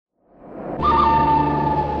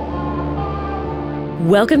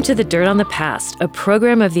Welcome to The Dirt on the Past, a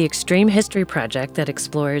program of the Extreme History Project that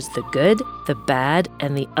explores the good, the bad,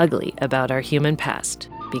 and the ugly about our human past.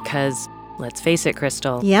 Because, let's face it,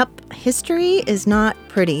 Crystal. Yep, history is not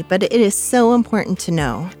pretty, but it is so important to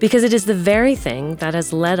know. Because it is the very thing that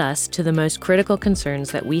has led us to the most critical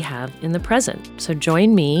concerns that we have in the present. So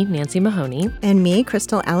join me, Nancy Mahoney. And me,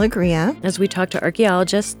 Crystal Alegria. As we talk to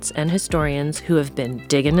archaeologists and historians who have been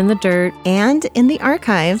digging in the dirt. And in the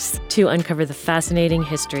archives. To uncover the fascinating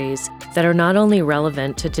histories that are not only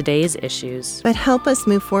relevant to today's issues, but help us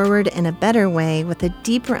move forward in a better way with a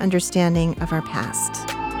deeper understanding of our past.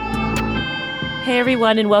 Hey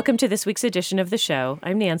everyone, and welcome to this week's edition of the show.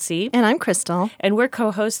 I'm Nancy. And I'm Crystal. And we're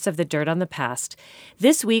co-hosts of The Dirt on the Past.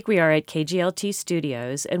 This week we are at KGLT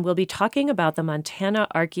Studios, and we'll be talking about the Montana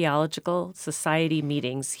Archaeological Society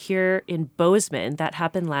meetings here in Bozeman that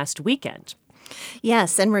happened last weekend.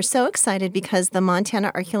 Yes, and we're so excited because the Montana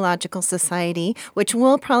Archaeological Society, which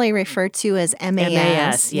we'll probably refer to as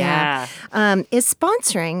MAS, is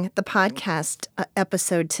sponsoring the podcast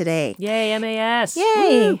episode today. Yay, MAS! Yay!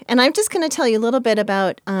 Woo! And I'm just going to tell you a little bit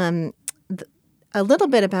about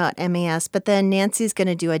MAS, but then Nancy's going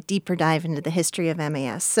to do a deeper dive into the history of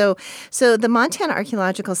MAS. So the Montana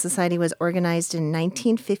Archaeological Society was organized in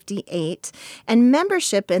 1958, and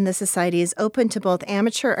membership in the society is open to both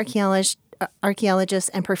amateur archaeologists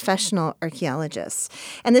and professional archaeologists.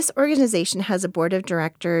 And this organization has a board of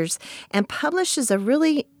directors and publishes a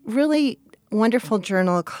really, really wonderful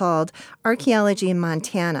journal called Archaeology in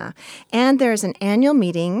Montana. And there's an annual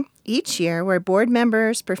meeting each year where board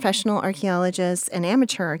members, professional archaeologists, and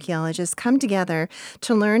amateur archaeologists come together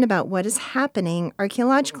to learn about what is happening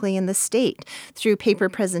archaeologically in the state through paper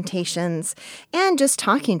presentations and just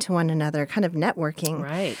talking to one another, kind of networking.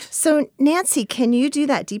 Right. So, Nancy, can you do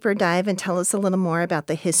that deeper dive and tell us a little more about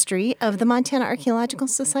the history of the Montana Archaeological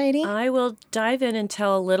Society? I will dive in and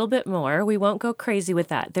tell a little bit more. We won't go crazy with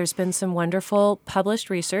that. There's been some wonderful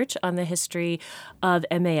published research on the history of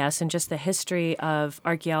MAS and just the history of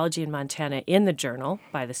archaeology in Montana in the journal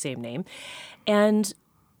by the same name. And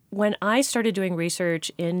when I started doing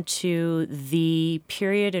research into the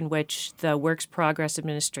period in which the Works Progress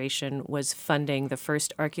Administration was funding the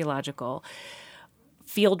first archaeological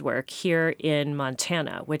fieldwork here in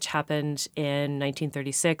Montana, which happened in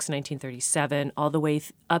 1936, 1937, all the way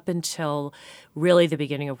up until really the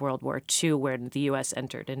beginning of World War II, when the U.S.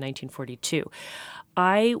 entered in 1942.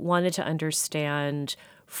 I wanted to understand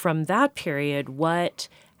from that period what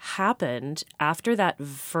happened after that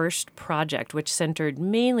first project, which centered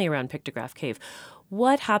mainly around Pictograph Cave.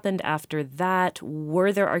 What happened after that?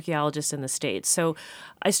 Were there archaeologists in the States? So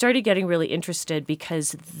I started getting really interested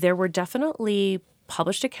because there were definitely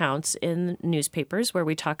published accounts in newspapers where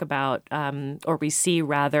we talk about, or we see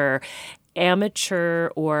rather, amateur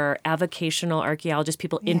or avocational archaeologists,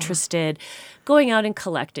 people interested, going out and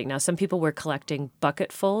collecting. Now, some people were collecting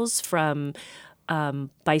bucketfuls from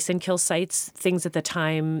bison kill sites, things at the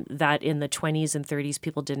time that in the 20s and 30s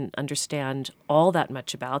people didn't understand all that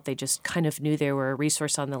much about. They just kind of knew they were a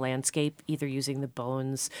resource on the landscape, either using the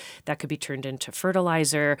bones that could be turned into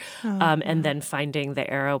fertilizer and then finding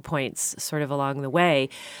the arrow points sort of along the way.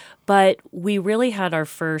 But we really had our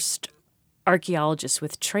first archaeologists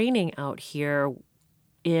with training out here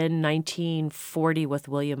in 1940 with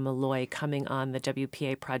William Malloy coming on the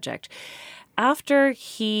WPA project. After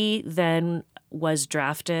he then was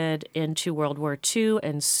drafted into World War II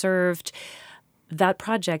and served, that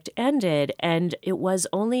project ended, and it was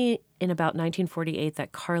only in about 1948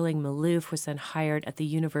 that Carling Maloof was then hired at the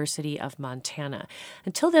University of Montana.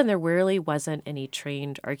 Until then, there really wasn't any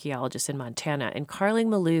trained archaeologists in Montana, and Carling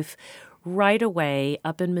Maloof right away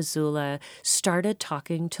up in Missoula started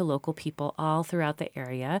talking to local people all throughout the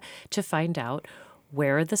area to find out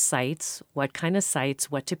where are the sites, what kind of sites,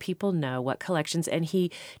 what do people know, what collections. And he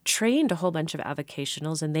trained a whole bunch of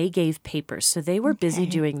avocationals, and they gave papers. So they were busy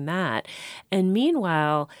doing that. And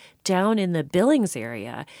meanwhile, down in the Billings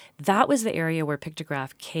area, that was the area where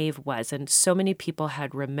Pictograph Cave was. And so many people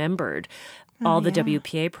had remembered all the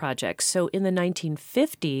WPA projects. So in the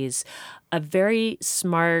 1950s, a very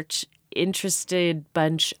smart, interested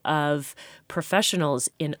bunch of professionals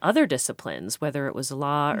in other disciplines, whether it was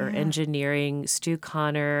law or engineering, Stu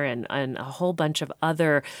Connor and a whole bunch of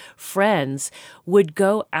other friends would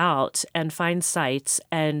go out and find sites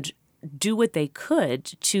and do what they could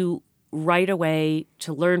to right away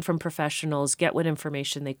to learn from professionals, get what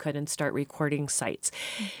information they could, and start recording sites.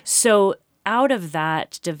 So out of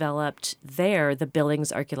that developed the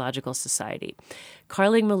Billings Archaeological Society.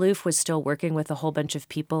 Carling Maloof was still working with a whole bunch of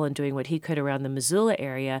people and doing what he could around the Missoula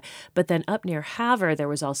area. But then up near Havre, there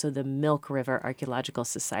was also the Milk River Archaeological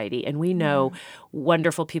Society. And we know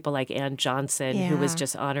wonderful people like Ann Johnson, who was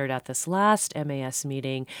just honored at this last MAS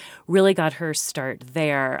meeting, really got her start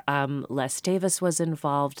there. Les Davis was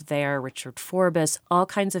involved there, Richard Forbes, all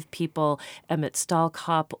kinds of people, Emmett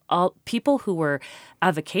Stahlkopf, all people who were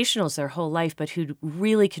avocationals their whole life, but who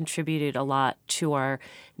really contributed a lot to our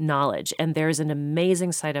knowledge. And there's an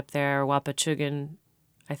amazing site up there, Wapachugan.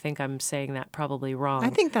 I think I'm saying that probably wrong. I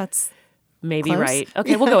think that's maybe close. Right.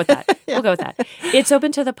 Okay, we'll go with that. We'll go with that. It's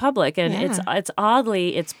open to the public, and it's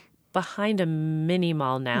oddly, it's behind a mini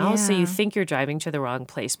mall now, so you think you're driving to the wrong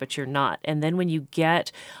place, but you're not. And then when you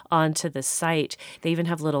get onto the site, they even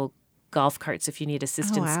have little golf carts if you need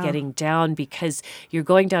assistance getting down, because you're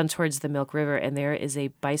going down towards the Milk River, and there is a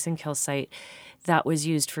bison kill site that was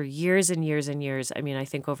used for years and years and years. I mean, I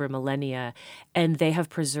think over millennia, and they have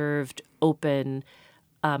preserved open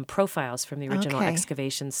profiles from the original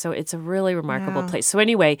excavations. So it's a really remarkable place. So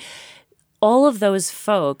anyway, all of those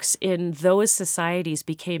folks in those societies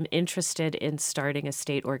became interested in starting a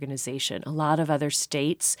state organization. A lot of other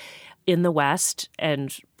states in the West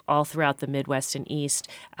and all throughout the Midwest and East,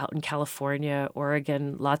 out in California,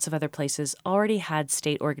 Oregon, lots of other places already had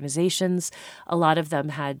state organizations. A lot of them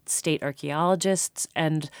had state archaeologists,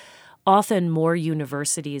 and often more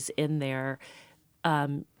universities in their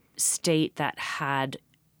state that had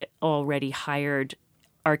already hired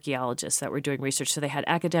archaeologists that were doing research. So they had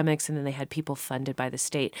academics, and then they had people funded by the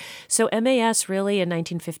state. So MAS really in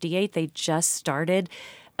 1958, they just started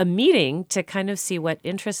a meeting to kind of see what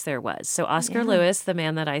interest there was. So Oscar Lewis, the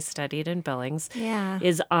man that I studied in Billings,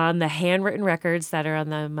 is on the handwritten records that are on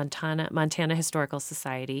the Montana Historical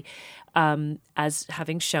Society as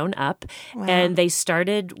having shown up. Wow. And they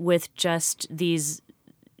started with just these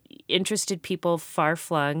interested people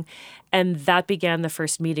far-flung, and that began the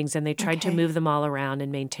first meetings, and they tried to move them all around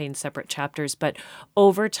and maintain separate chapters. But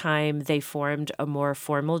over time, they formed a more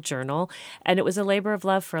formal journal, and it was a labor of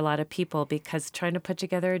love for a lot of people, because trying to put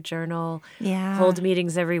together a journal, hold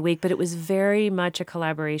meetings every week, but it was very much a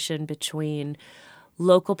collaboration between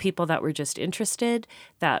local people that were just interested,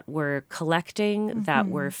 that were collecting, that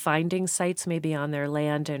were finding sites maybe on their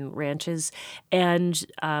land and ranches, and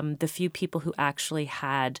the few people who actually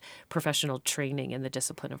had professional training in the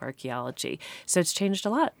discipline of archaeology. So it's changed a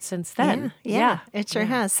lot since then. Yeah, it sure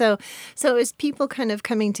has. So it was people kind of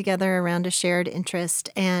coming together around a shared interest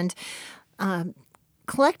and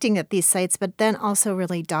collecting at these sites, but then also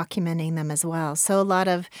really documenting them as well. So a lot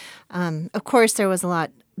of course,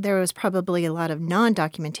 there was probably a lot of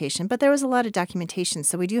non-documentation, but there was a lot of documentation.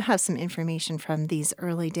 So we do have some information from these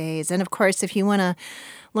early days. And of course, if you want to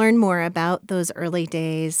learn more about those early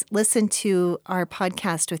days, listen to our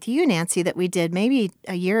podcast with you, Nancy, that we did maybe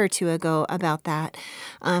a year or two ago about that,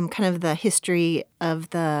 kind of the history of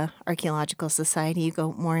the Archaeological Society. You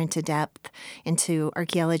go more into depth into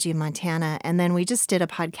archaeology in Montana. And then we just did a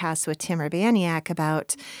podcast with Tim Urbaniak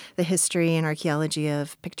about the history and archaeology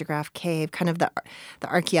of Pictograph Cave, kind of the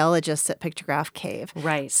archaeologists at Pictograph Cave.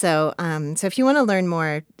 Right. So if you want to learn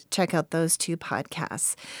more, check out those two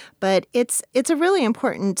podcasts. But it's a really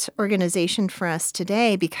important organization for us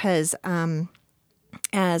today, because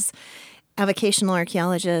as avocational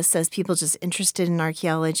archaeologists, as people just interested in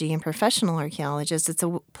archaeology and professional archaeologists, it's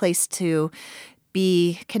a place to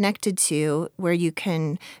be connected to, where you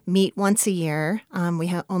can meet once a year.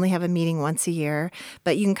 We only have a meeting once a year,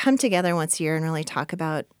 but you can come together once a year and really talk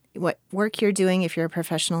about what work you're doing if you're a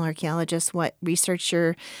professional archaeologist, what research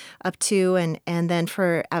you're up to, and then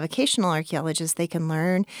for avocational archaeologists, they can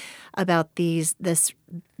learn about these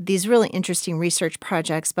really interesting research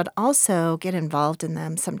projects, but also get involved in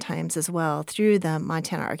them sometimes as well through the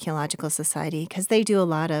Montana Archaeological Society, because they do a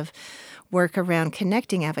lot of work around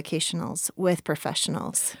connecting avocationals with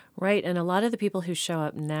professionals. Right, and a lot of the people who show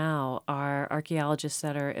up now are archaeologists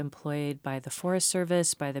that are employed by the Forest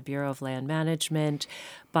Service, by the Bureau of Land Management,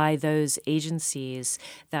 by those agencies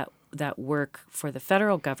that work for the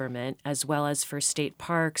federal government, as well as for state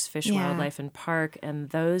parks, Fish, Wildlife, and Park, and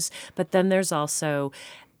those. But then there's also,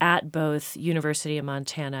 at both University of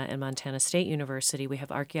Montana and Montana State University, we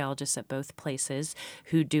have archaeologists at both places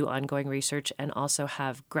who do ongoing research and also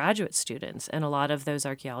have graduate students. And a lot of those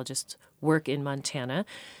archaeologists work in Montana,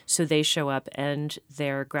 so they show up and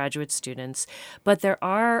they're graduate students. But there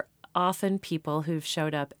are often people who've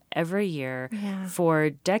showed up every year for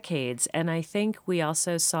decades. And I think we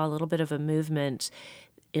also saw a little bit of a movement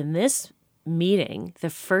in this meeting, the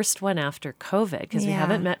first one after COVID, because we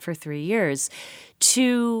haven't met for 3 years,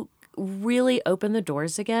 to really open the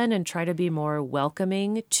doors again and try to be more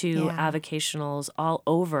welcoming to avocationals all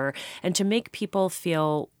over, and to make people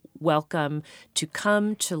feel welcome to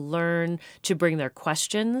come, to learn, to bring their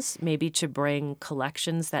questions, maybe to bring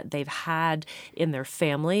collections that they've had in their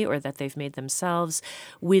family or that they've made themselves.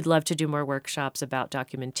 We'd love to do more workshops about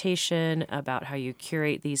documentation, about how you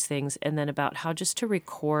curate these things, and then about how just to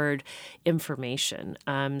record information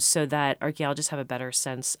so that archaeologists have a better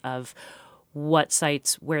sense of what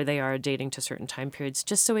sites, where they are dating to certain time periods,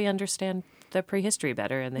 just so we understand the prehistory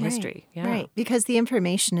better and the history. Yeah. Right, because the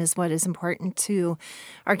information is what is important to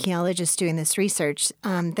archaeologists doing this research.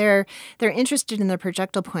 They're interested in the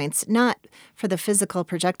projectile points, not for the physical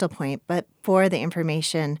projectile point, but for the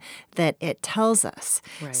information that it tells us.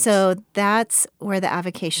 Right. So that's where the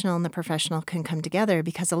avocational and the professional can come together,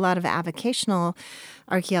 because a lot of avocational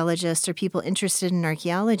archaeologists or people interested in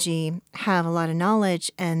archaeology have a lot of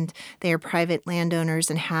knowledge, and they are private landowners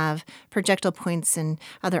and have projectile points and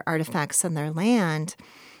other artifacts on their land.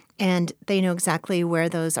 And they know exactly where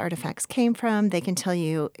those artifacts came from. They can tell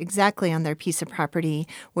you exactly on their piece of property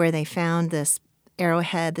where they found this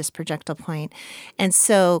arrowhead, this projectile point. And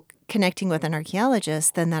so connecting with an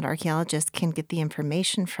archaeologist, then that archaeologist can get the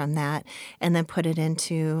information from that and then put it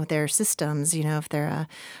into their systems, if they're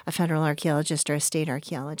a federal archaeologist or a state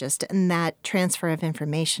archaeologist. And that transfer of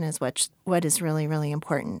information is what is really, really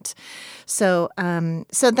important. So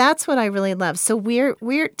that's what I really love. So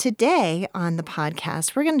we're today on the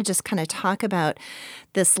podcast, we're going to just kind of talk about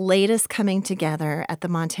this latest coming together at the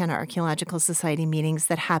Montana Archaeological Society meetings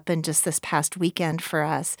that happened just this past weekend for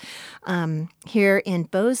us here in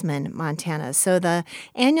Bozeman, Montana. So the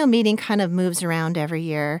annual meeting kind of moves around every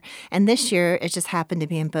year, and this year it just happened to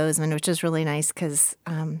be in Bozeman, which is really nice because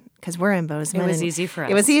we're in Bozeman. It was easy for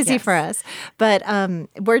us. It was easy for us. But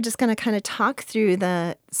we're just going to kind of talk through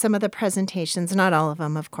some of the presentations, not all of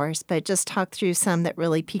them, of course, but just talk through some that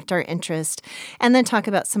really piqued our interest, and then talk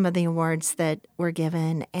about some of the awards that were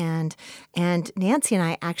given. And Nancy and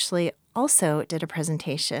I actually also did a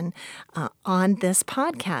presentation on this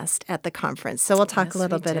podcast at the conference. So we'll talk a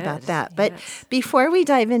little bit about that. But before we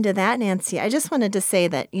dive into that, Nancy, I just wanted to say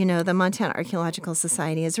that, the Montana Archaeological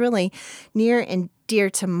Society is really near and dear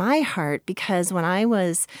to my heart, because when I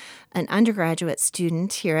was an undergraduate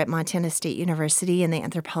student here at Montana State University in the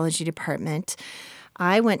anthropology department,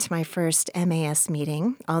 I went to my first MAS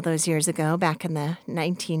meeting all those years ago, back in the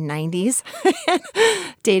 1990s,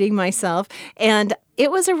 dating myself. And it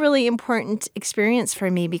was a really important experience for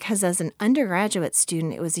me because as an undergraduate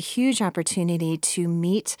student, it was a huge opportunity to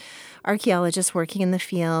meet archaeologists working in the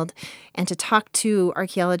field and to talk to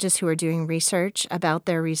archaeologists who are doing research about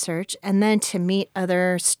their research, and then to meet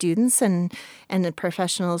other students and the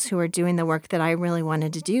professionals who are doing the work that I really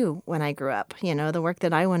wanted to do when I grew up, the work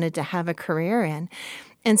that I wanted to have a career in.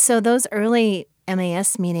 And so those early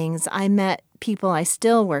MAS meetings, I met people I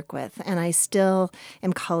still work with and I still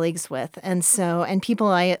am colleagues with, and people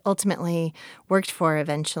I ultimately worked for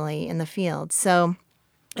eventually in the field. So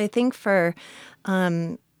I think for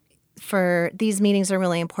these meetings are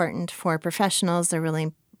really important for professionals. They're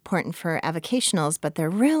really important for avocationals, but they're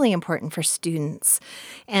really important for students.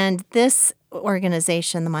 And this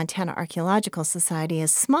organization, the Montana Archaeological Society,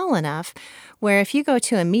 is small enough where if you go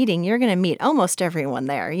to a meeting, you're going to meet almost everyone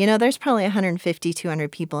there. There's probably 150,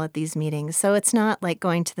 200 people at these meetings. So it's not like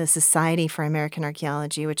going to the Society for American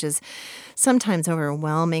Archaeology, which is sometimes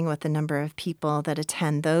overwhelming with the number of people that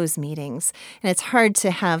attend those meetings. And it's hard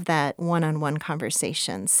to have that one-on-one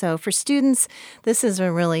conversation. So for students, this is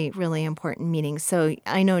a really, really important meeting. So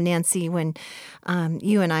I know, Nancy, when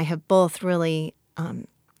you and I have both really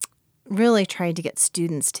tried to get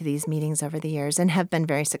students to these meetings over the years and have been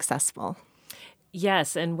very successful.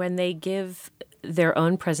 Yes, and when they give their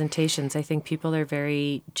own presentations, I think people are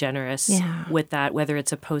very generous with that, whether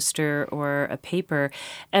it's a poster or a paper.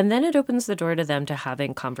 And then it opens the door to them to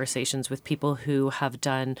having conversations with people who have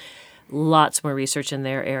done lots more research in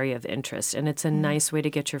their area of interest. And it's a nice way to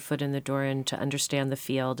get your foot in the door and to understand the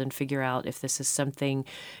field and figure out if this is something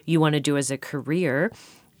you want to do as a career.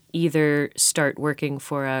 Either start working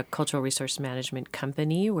for a cultural resource management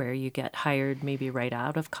company where you get hired maybe right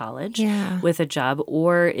out of college with a job,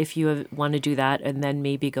 or if you want to do that and then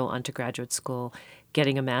maybe go on to graduate school,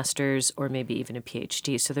 getting a master's or maybe even a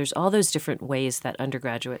PhD. So there's all those different ways that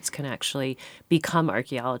undergraduates can actually become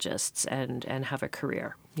archaeologists and have a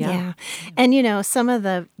career. Yeah. And, some of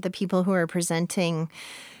the people who are presenting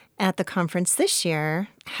at the conference this year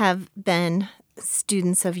have been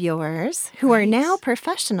students of yours who are now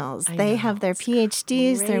professionals. They have their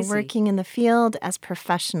PhDs. Crazy. They're working in the field as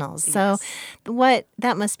professionals. So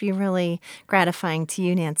that must be really gratifying to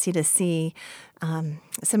you, Nancy, to see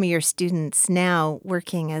some of your students now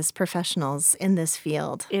working as professionals in this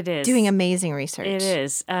field. It is. Doing amazing research. It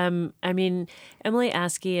is. I mean, Emily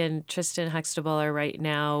Askey and Tristan Huxtable are right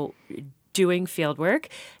now doing field work.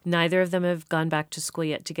 Neither of them have gone back to school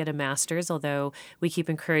yet to get a master's, although we keep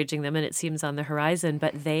encouraging them and it seems on the horizon.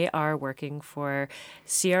 But they are working for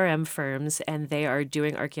CRM firms and they are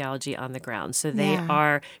doing archaeology on the ground. So they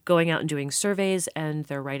are going out and doing surveys and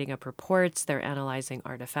they're writing up reports. They're analyzing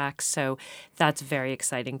artifacts. So that's very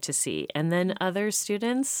exciting to see. And then other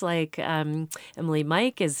students like Emily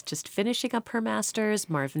Mike is just finishing up her master's.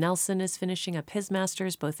 Marv Nelson is finishing up his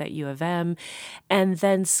master's, both at U of M. And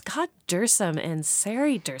then Scott Dursum and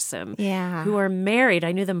Sari Dursum, who are married.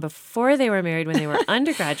 I knew them before they were married when they were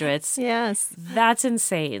undergraduates. Yes. That's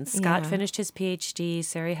insane. Scott finished his PhD.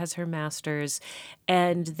 Sari has her master's.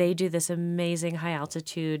 And they do this amazing high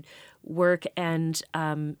altitude work. And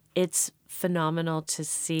it's phenomenal to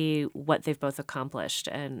see what they've both accomplished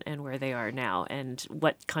and where they are now and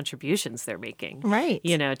what contributions they're making. Right.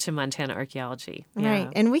 To Montana archaeology. Right.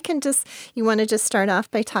 And we can you want to just start off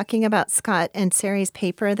by talking about Scott and Sari's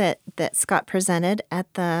paper that Scott presented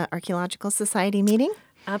at the Archaeological Society meeting?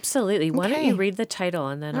 Absolutely. Why don't you read the title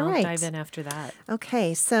and then I'll dive in after that.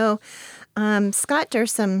 Okay. So Scott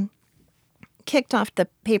Dursum kicked off the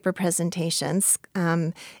paper presentations.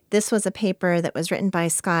 This was a paper that was written by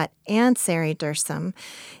Scott and Sari Dursum,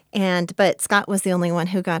 but Scott was the only one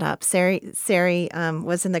who got up. Sari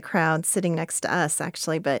was in the crowd sitting next to us,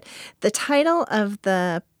 actually. But the title of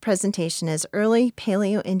the presentation is Early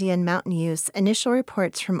Paleo-Indian Mountain Use, Initial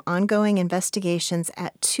Reports from Ongoing Investigations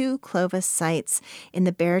at 2 Clovis Sites in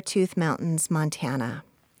the Beartooth Mountains, Montana.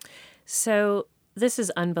 So this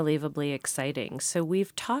is unbelievably exciting. So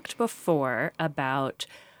we've talked before about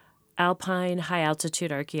alpine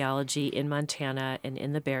high-altitude archaeology in Montana and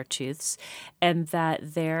in the Beartooths, and that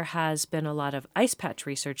there has been a lot of ice patch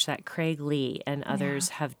research that Craig Lee and others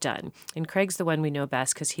have done. And Craig's the one we know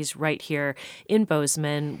best because he's right here in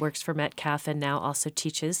Bozeman, works for Metcalf, and now also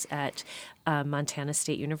teaches at Montana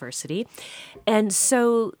State University. And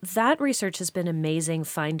so that research has been amazing,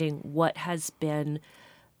 finding what has been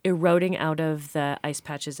eroding out of the ice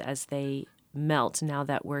patches as they melt now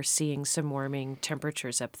that we're seeing some warming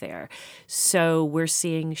temperatures up there. So we're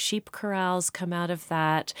seeing sheep corrals come out of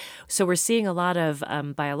that. So we're seeing a lot of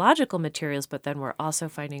biological materials, but then we're also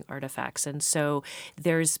finding artifacts. And so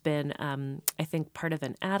there's been, I think, part of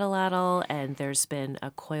an atlatl, and there's been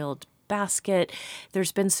a coiled basket.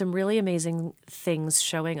 There's been some really amazing things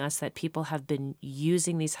showing us that people have been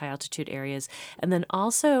using these high altitude areas, and then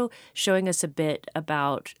also showing us a bit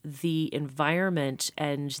about the environment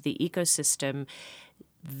and the ecosystem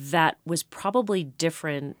that was probably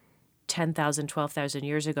different 10,000, 12,000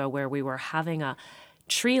 years ago, where we were having a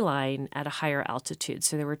tree line at a higher altitude.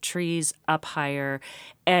 So there were trees up higher,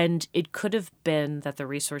 and it could have been that the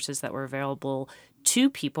resources that were available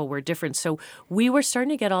to people were different. So we were starting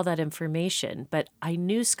to get all that information, but I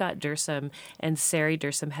knew Scott Dursum and Sari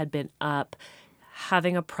Dursum had been up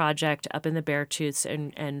having a project up in the Beartooths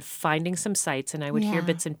and finding some sites, and I would hear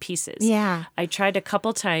bits and pieces. Yeah. I tried a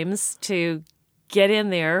couple times to get in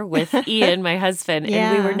there with Ian, my husband,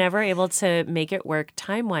 and we were never able to make it work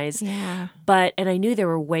time-wise. Yeah. And I knew they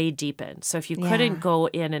were way deep in. So if you couldn't go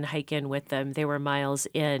in and hike in with them, they were miles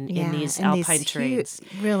in these alpine terrains.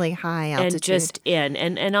 Really high altitude. And just in.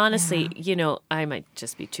 And honestly, I might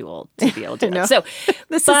just be too old to be able to do that. So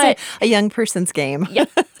this is a young person's game. Yeah.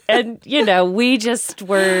 And, we just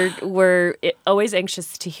were always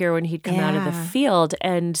anxious to hear when he'd come out of the field.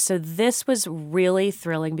 And so this was really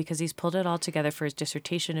thrilling because he's pulled it all together for his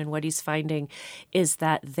dissertation. And what he's finding is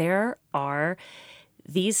that there are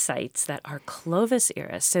these sites that are Clovis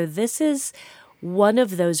era. So this is one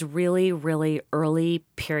of those really, really early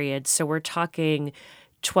periods. So we're talking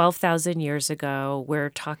 12,000 years ago. We're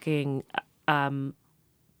talking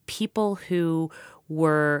people who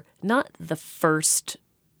were not the first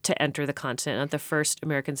to enter the continent, not the first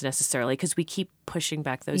Americans necessarily, because we keep pushing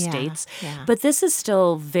back those dates. Yeah. But this is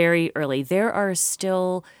still very early. There are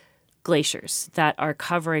still glaciers that are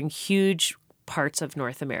covering huge parts of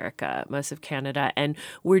North America, most of Canada, and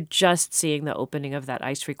we're just seeing the opening of that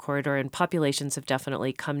ice-free corridor, and populations have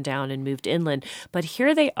definitely come down and moved inland. But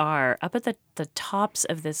here they are up at the tops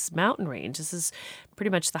of this mountain range. This is pretty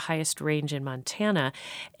much the highest range in Montana.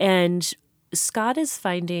 And Scott is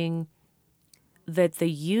finding that the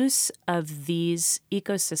use of these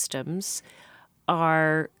ecosystems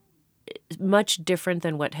are much different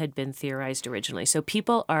than what had been theorized originally. So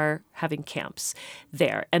people are having camps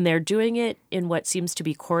there, and they're doing it in what seems to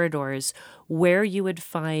be corridors where you would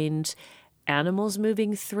find animals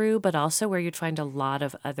moving through, but also where you'd find a lot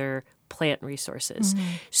of other plant resources.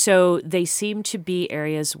 So they seem to be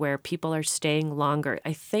areas where people are staying longer.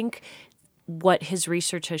 I think what his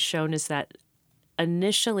research has shown is that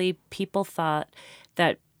initially people thought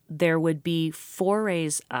that there would be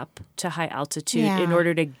forays up to high altitude in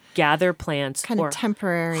order to gather plants kind or of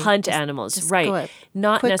temporary, hunt animals, right?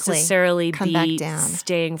 Not necessarily be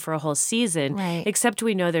staying for a whole season, right. Except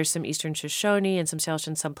we know there's some Eastern Shoshone and some Salish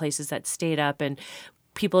in some places that stayed up, and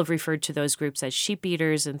people have referred to those groups as sheep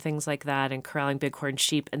eaters and things like that, and corralling bighorn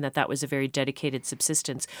sheep, and that was a very dedicated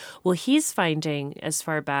subsistence. Well, he's finding, as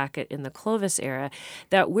far back in the Clovis era,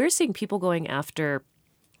 that we're seeing people going after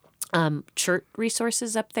chert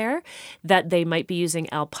resources up there, that they might be using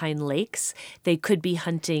alpine lakes. They could be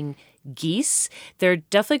hunting geese. They're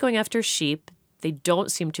definitely going after sheep. They don't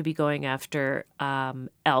seem to be going after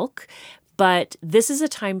elk. But this is a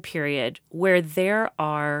time period where there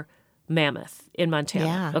are mammoth in Montana.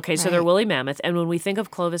 Yeah, okay, so right. they're woolly mammoth. And when we think of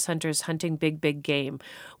Clovis hunters hunting big game,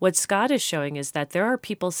 what Scott is showing is that there are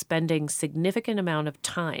people spending significant amount of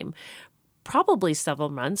time, probably several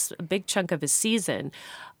months, a big chunk of a season,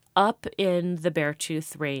 up in the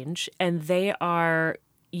Beartooth Range, and they are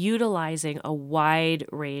utilizing a wide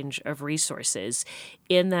range of resources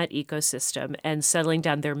in that ecosystem and settling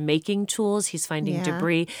down. They're making tools. He's finding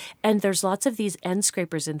debris. And there's lots of these end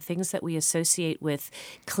scrapers and things that we associate with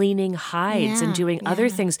cleaning hides and doing other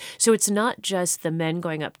things. So it's not just the men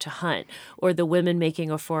going up to hunt or the women making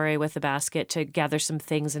a foray with a basket to gather some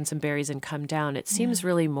things and some berries and come down. It seems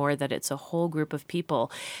really more that it's a whole group of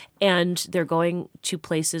people. And they're going to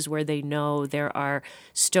places where they know there are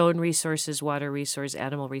stone resources, water resources,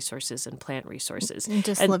 animal resources, and plant resources. And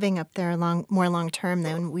just living up there more long term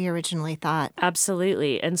than we originally thought.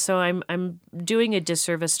 Absolutely. And so I'm doing a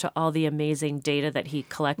disservice to all the amazing data that he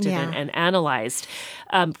collected and analyzed,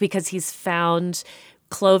 because he's found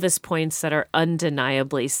Clovis points that are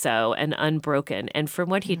undeniably so and unbroken. And from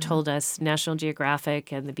what he told us, National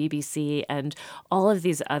Geographic and the BBC and all of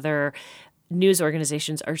these other news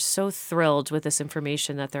organizations are so thrilled with this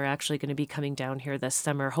information that they're actually going to be coming down here this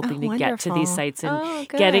summer, hoping to get to these sites and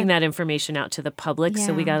getting that information out to the public.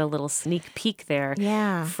 So we got a little sneak peek there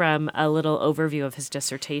from a little overview of his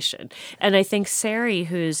dissertation. And I think Sari,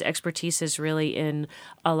 whose expertise is really in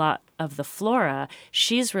a lot of the flora,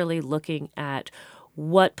 she's really looking at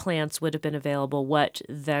what plants would have been available, what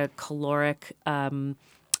the caloric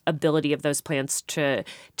ability of those plants to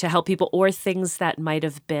help people, or things that might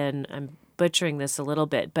have been, I'm butchering this a little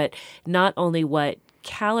bit, but not only what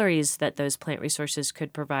calories that those plant resources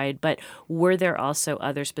could provide, but were there also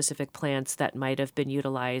other specific plants that might have been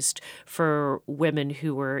utilized for women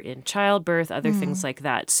who were in childbirth, other things like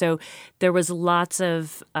that. So there was lots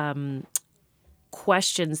of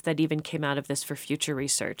questions that even came out of this for future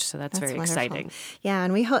research. So that's very wonderful. exciting. Yeah,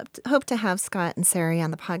 and we hope to have Scott and Sari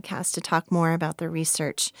on the podcast to talk more about their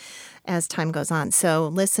research as time goes on. So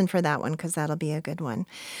listen for that one because that'll be a good one.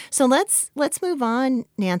 So let's move on,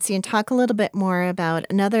 Nancy, and talk a little bit more about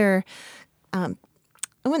another I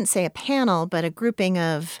wouldn't say a panel, but a grouping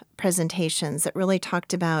of presentations that really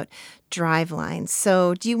talked about drive lines.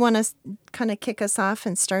 So do you want to kind of kick us off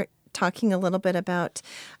and start talking a little bit about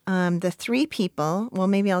the three people? Well,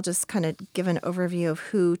 maybe I'll just kind of give an overview of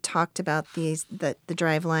who talked about the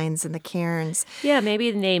drive lines and the cairns. Yeah,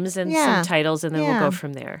 maybe the names and some titles, and then we'll go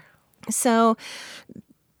from there. So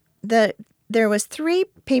there was three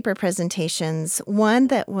paper presentations, one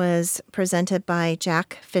that was presented by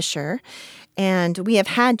Jack Fisher. And we have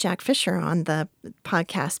had Jack Fisher on the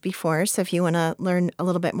podcast before. So if you want to learn a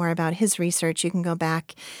little bit more about his research, you can go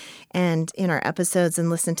back and in our episodes and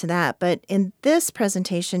listen to that. But in this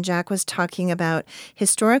presentation, Jack was talking about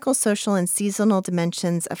historical, social, and seasonal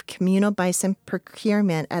dimensions of communal bison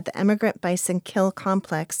procurement at the Emigrant Bison Kill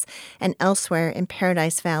Complex and elsewhere in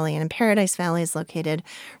Paradise Valley. And Paradise Valley is located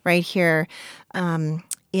right here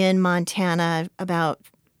in Montana, about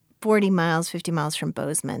 40 miles, 50 miles from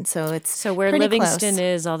Bozeman. So where pretty Livingston close.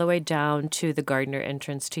 is all the way down to the Gardner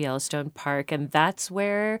entrance to Yellowstone Park. And that's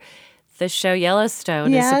where the show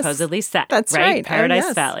Yellowstone is supposedly set. That's right. Paradise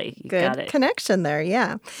yes. Valley. You Good got it. connection there,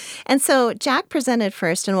 yeah. And so Jack presented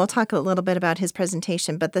first, and we'll talk a little bit about his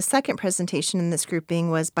presentation, but the second presentation in this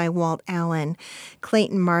grouping was by Walt Allen.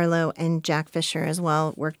 Clayton Marlowe and Jack Fisher as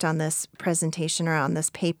well worked on this presentation or on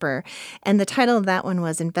this paper. And the title of that one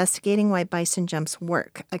was Investigating Why Bison Jumps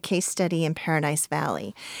Work, a Case Study in Paradise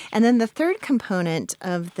Valley. And then the third component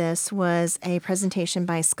of this was a presentation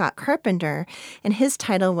by Scott Carpenter, and his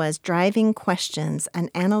title was Driving Questions, an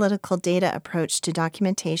Analytical Data Approach to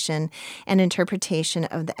Documentation and Interpretation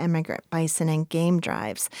of the Emigrant Bison and Game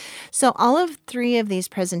Drives. So all of three of these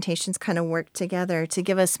presentations kind of worked together to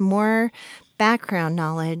give us more background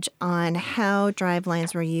knowledge on how drive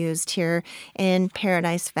lines were used here in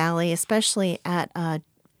Paradise Valley, especially at a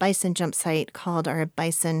bison jump site called, or a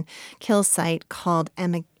bison kill site called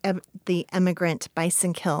the Emigrant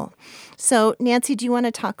Bison Kill. So, Nancy, do you want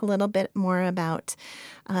to talk a little bit more about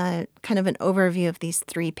kind of an overview of these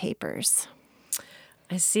three papers?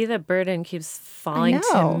 I see the burden keeps falling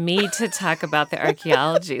to me to talk about the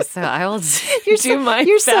archaeology, so I will do my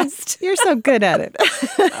best. You're so good at it.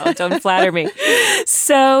 Oh, don't flatter me.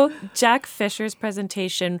 So Jack Fisher's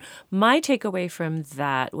presentation, my takeaway from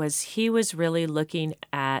that was he was really looking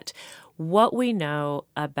at what we know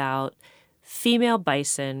about female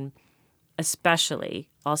bison, especially,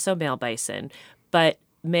 also male bison, but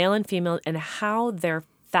male and female, and how their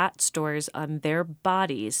fat stores on their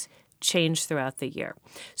bodies change throughout the year.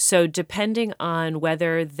 So depending on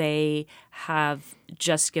whether they have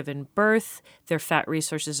just given birth, their fat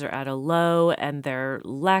resources are at a low and they're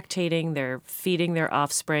lactating, they're feeding their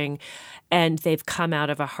offspring, and they've come out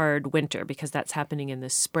of a hard winter because that's happening in the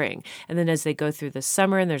spring. And then as they go through the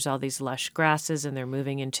summer and there's all these lush grasses and they're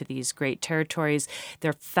moving into these great territories,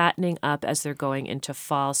 they're fattening up as they're going into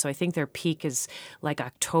fall. So I think their peak is like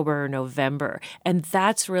October or November. And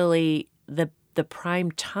that's really the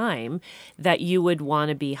prime time that you would want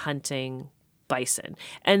to be hunting bison.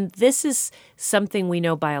 And this is something we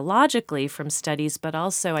know biologically from studies, but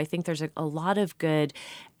also I think there's a lot of good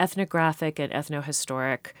ethnographic and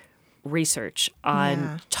ethnohistoric research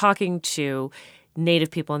on talking to Native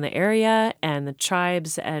people in the area and the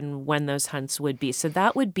tribes and when those hunts would be. So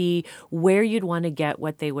that would be where you'd want to get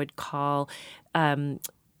what they would call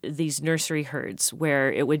these nursery herds,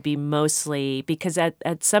 where it would be mostly, because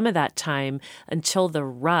at some of that time, until the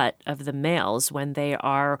rut of the males, when they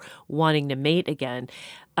are wanting to mate again,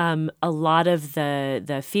 a lot of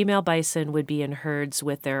the female bison would be in herds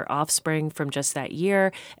with their offspring from just that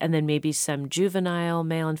year, and then maybe some juvenile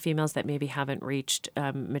male and females that maybe haven't reached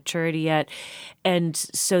maturity yet. And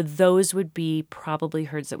so those would be probably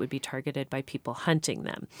herds that would be targeted by people hunting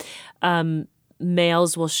them.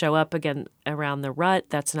 Males will show up again around the rut.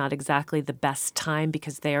 That's not exactly the best time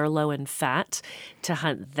because they are low in fat to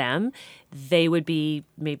hunt them. They would be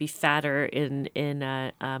maybe fatter in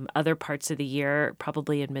other parts of the year,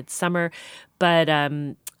 probably in midsummer. But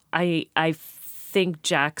I think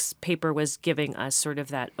Jack's paper was giving us sort of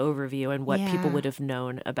that overview and what people would have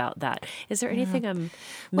known about that. Is there anything I'm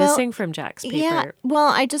missing from Jack's paper? Yeah. Well,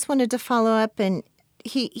 I just wanted to follow up, and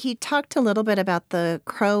he talked a little bit about the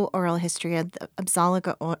Crow oral history, the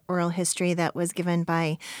Archaeological oral history that was given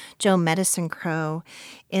by Joe Medicine Crow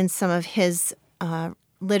in some of his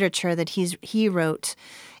literature that he wrote,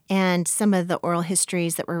 and some of the oral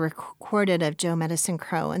histories that were recorded of Joe Medicine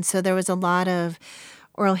Crow. And so there was a lot of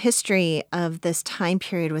oral history of this time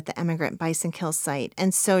period with the Emigrant Bison Kill site.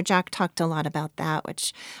 And so Jack talked a lot about that,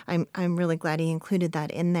 which I'm really glad he included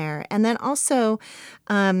that in there. And then also,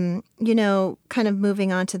 kind of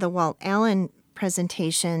moving on to the Walt Allen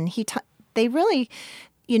presentation, they really,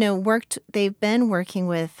 they've been working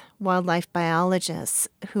with wildlife biologists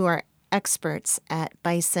who are experts at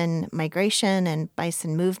bison migration and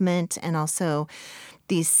bison movement, and also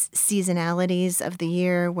these seasonalities of the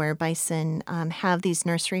year where bison have these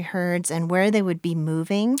nursery herds and where they would be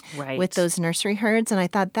moving with those nursery herds. And I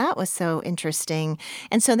thought that was so interesting.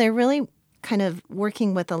 And so they're really kind of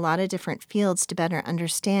working with a lot of different fields to better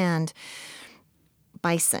understand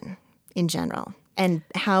bison in general and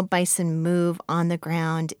how bison move on the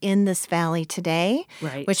ground in this valley today,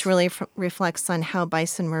 which really reflects on how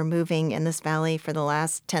bison were moving in this valley for the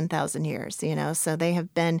last 10,000 years, So they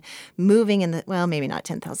have been moving maybe not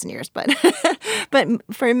 10,000 years, but but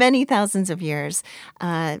for many thousands of years,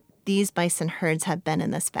 these bison herds have been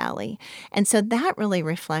in this valley. And so that really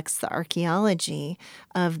reflects the archaeology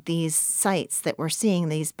of these sites that we're seeing,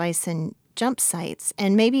 these bison jump sites.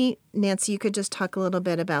 And maybe, Nancy, you could just talk a little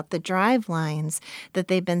bit about the drive lines that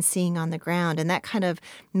they've been seeing on the ground. And that kind of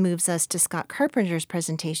moves us to Scott Carpenter's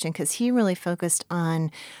presentation, because he really focused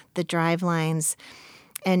on the drive lines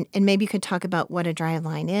And maybe you could talk about what a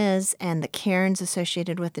driveline is and the cairns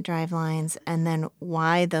associated with the drivelines, and then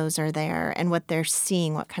why those are there and what they're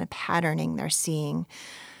seeing, what kind of patterning they're seeing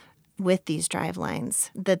with these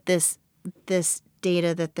drivelines. That this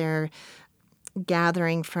data that they're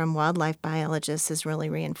gathering from wildlife biologists is really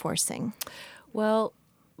reinforcing. Well,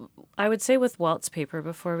 I would say with Walt's paper,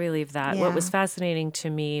 before we leave that, what was fascinating to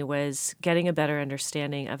me was getting a better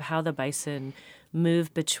understanding of how the bison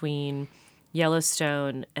move between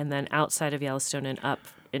Yellowstone and then outside of Yellowstone and up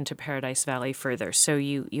into Paradise Valley further. So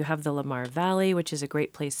you have the Lamar Valley, which is a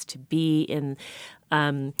great place to be in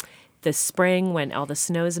the spring when all the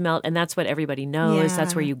snows melt, and that's what everybody knows.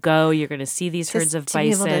 That's where you go. You're going to see these herds of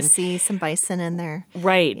bison. To be able to see some bison in there.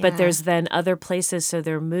 Right, but there's then other places, so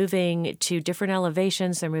they're moving to different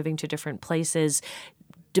elevations. They're moving to different places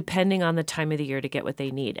depending on the time of the year to get what they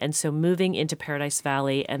need. And so moving into Paradise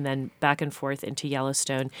Valley and then back and forth into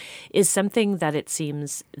Yellowstone is something that it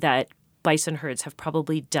seems that bison herds have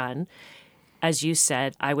probably done, as you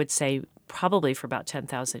said, I would say probably for about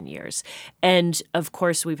 10,000 years. And of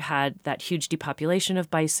course, we've had that huge depopulation of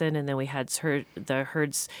bison, and then we had the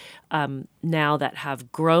herds now that have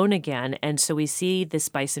grown again. And so we see this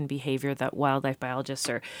bison behavior that wildlife biologists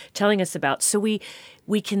are telling us about. So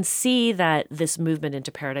we can see that this movement into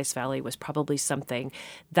Paradise Valley was probably something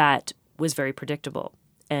that was very predictable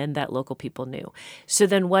and that local people knew. So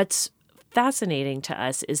then what's fascinating to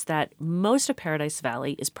us is that most of Paradise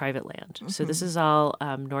Valley is private land. Mm-hmm. So this is all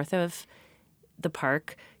north of the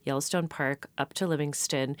park, Yellowstone Park, up to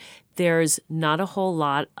Livingston. There's not a whole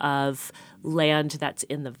lot of land that's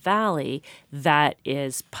in the valley that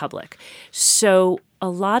is public. So a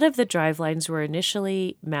lot of the drive lines were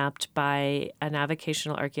initially mapped by a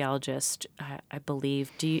navigational archaeologist, I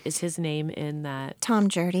believe. Is his name in that? Tom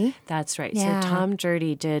Jurdy. That's right. Yeah. So Tom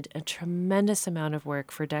Jurdy did a tremendous amount of work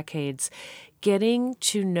for decades getting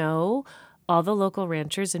to know all the local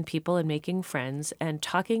ranchers and people and making friends and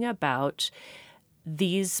talking about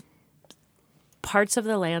these parts of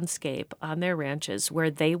the landscape on their ranches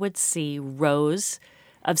where they would see rows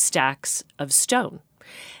of stacks of stone.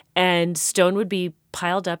 And stone would be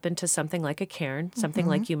piled up into something like a cairn, something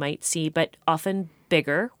like you might see, but often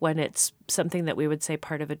bigger when it's something that we would say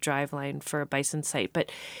part of a drive line for a bison site.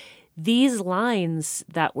 But these lines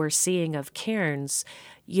that we're seeing of cairns,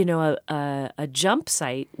 a jump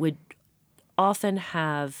site would often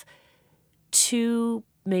have two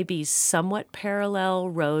maybe somewhat parallel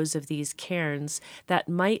rows of these cairns that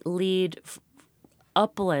might lead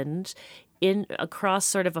upland in across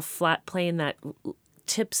sort of a flat plain that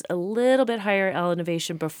tips a little bit higher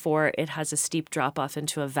elevation before it has a steep drop off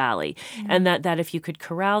into a valley. Mm-hmm. And that if you could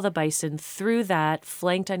corral the bison through that,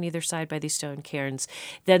 flanked on either side by these stone cairns,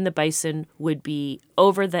 then the bison would be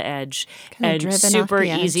over the edge kind and super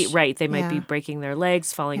easy. Edge. Right. They might be breaking their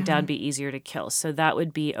legs, falling down, be easier to kill. So that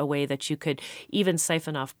would be a way that you could even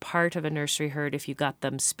siphon off part of a nursery herd if you got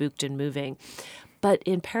them spooked and moving. But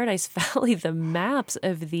in Paradise Valley, the maps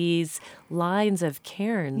of these lines of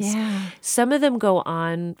cairns, some of them go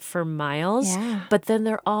on for miles, but then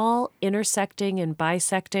they're all intersecting and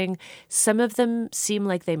bisecting. Some of them seem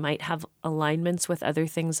like they might have alignments with other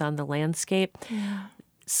things on the landscape. Yeah.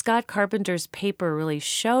 Scott Carpenter's paper really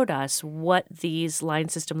showed us what these line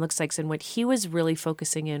system looks like, and what he was really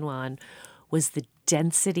focusing in on was the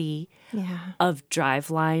density of drive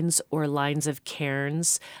lines or lines of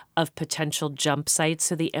cairns of potential jump sites.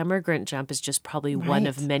 So the emigrant jump is just probably one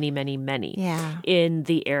of many, many, many in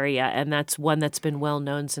the area. And that's one that's been well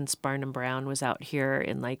known since Barnum Brown was out here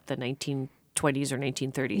in like the 1920s or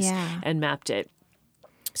 1930s and mapped it.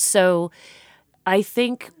 So I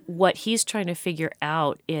think what he's trying to figure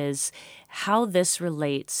out is how this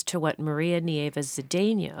relates to what Maria Nieves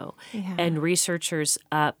Zedeno and researchers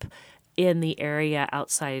up in the area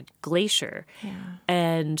outside Glacier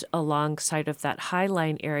and alongside of that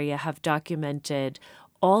Highline area have documented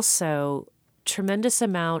also tremendous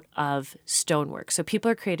amount of stonework. So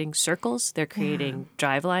people are creating circles, they're creating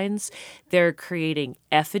drive lines, they're creating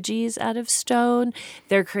effigies out of stone,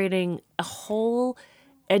 they're creating a whole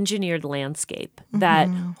engineered landscape that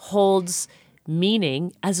holds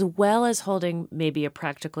meaning as well as holding maybe a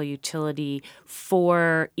practical utility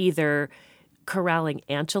for either corralling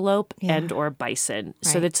antelope and or bison.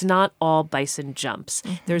 So that's not all bison jumps.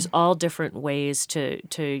 There's all different ways to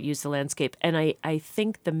use the landscape. And I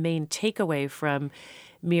think the main takeaway from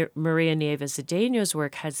Maria Nieves Zedeno's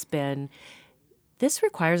work has been this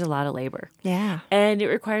requires a lot of labor. Yeah. And it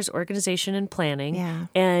requires organization and planning. Yeah.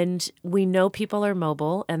 And we know people are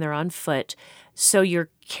mobile and they're on foot. So you're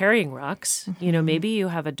carrying rocks. You know, maybe you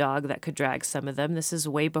have a dog that could drag some of them. This is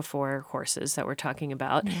way before horses that we're talking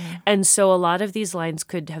about. And so a lot of these lines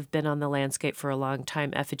could have been on the landscape for a long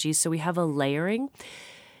time, effigies. So we have a layering.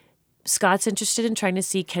 Scott's interested in trying to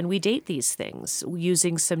see, can we date these things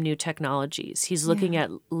using some new technologies? He's looking at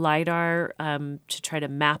LiDAR to try to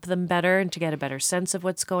map them better and to get a better sense of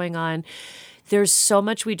what's going on. There's so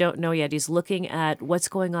much we don't know yet. He's looking at what's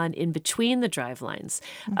going on in between the drive lines.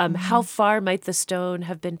 How far might the stone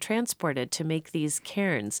have been transported to make these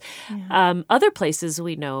cairns? Other places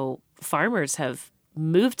we know farmers have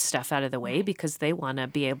moved stuff out of the way because they want to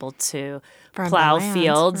be able to plow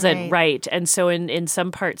fields and so in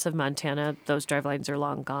some parts of Montana those drive lines are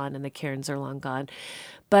long gone and the cairns are long gone.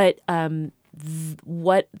 But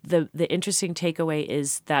what the interesting takeaway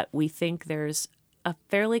is that we think there's a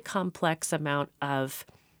fairly complex amount of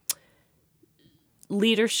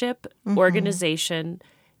leadership, organization,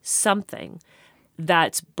 something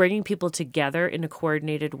that's bringing people together in a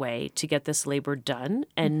coordinated way to get this labor done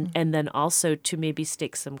and then also to maybe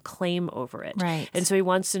stake some claim over it. Right. And so he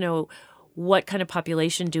wants to know, what kind of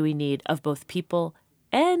population do we need of both people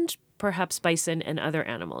and perhaps bison and other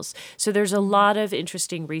animals? So there's a lot of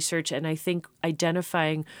interesting research, and I think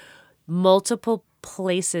identifying multiple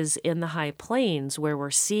places in the high plains where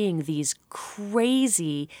we're seeing these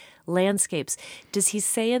crazy landscapes. Does he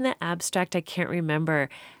say in the abstract, I can't remember,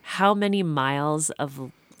 how many miles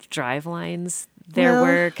of drive lines there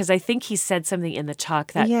were? Because I think he said something in the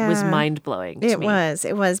talk that was mind-blowing to me.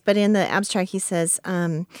 It was. But in the abstract, he says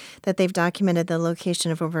that they've documented the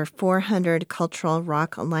location of over 400 cultural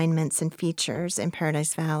rock alignments and features in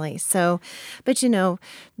Paradise Valley. So, but you know,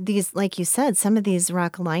 these, like you said, some of these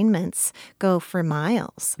rock alignments go for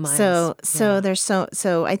miles. So there's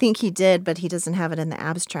so I think he did, but he doesn't have it in the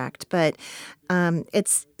abstract. But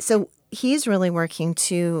he's really working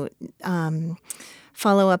to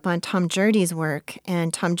follow up on Tom Jurdy's work,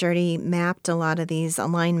 and Tom Jurdy mapped a lot of these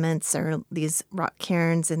alignments or these rock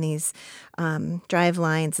cairns and these drive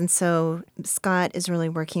lines. And so Scott is really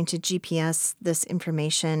working to GPS this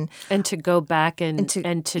information. And to go back and to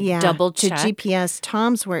double check. To GPS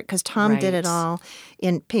Tom's work, because Tom did it all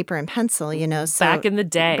in paper and pencil, you know. So back in the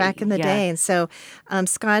day. And so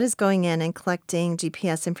Scott is going in and collecting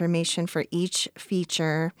GPS information for each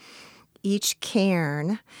feature, each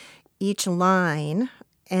cairn, each line,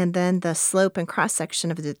 and then the slope and cross-section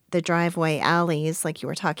of the driveway alleys, like you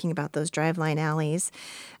were talking about, those drive-line alleys.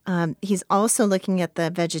 He's also looking at the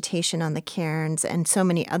vegetation on the cairns and so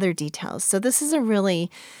many other details. So this is a really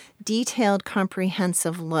detailed,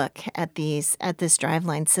 comprehensive look at this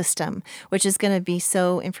drive-line system, which is going to be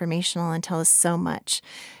so informational and tell us so much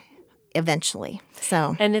eventually.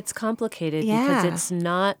 And it's complicated because it's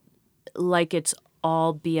not like it's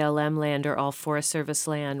all BLM land or all Forest Service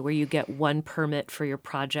land where you get one permit for your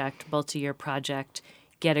project, multi-year project,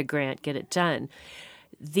 get a grant, get it done.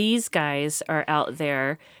 These guys are out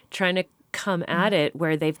there trying to come at it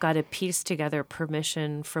where they've got to piece together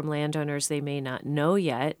permission from landowners they may not know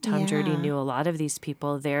yet. Tom Jurdy knew a lot of these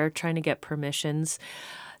people. They're trying to get permissions.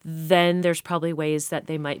 Then there's probably ways that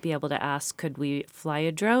they might be able to ask, could we fly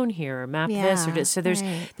a drone here or map this? Or so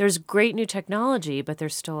there's great new technology, but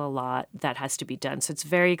there's still a lot that has to be done. So it's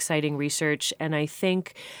very exciting research. And I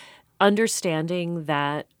think understanding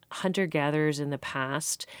that hunter-gatherers in the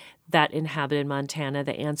past that inhabited Montana,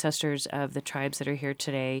 the ancestors of the tribes that are here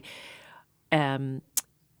today,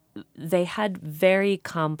 they had very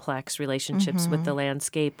complex relationships with the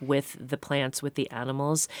landscape, with the plants, with the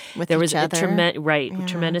animals. There was a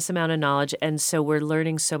tremendous amount of knowledge. And so we're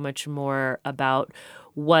learning so much more about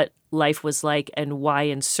what life was like and why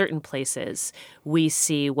in certain places we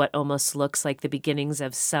see what almost looks like the beginnings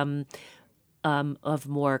of some of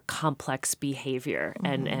more complex behavior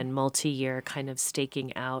and multi-year kind of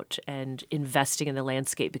staking out and investing in the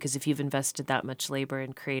landscape. Because if you've invested that much labor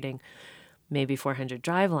in creating maybe 400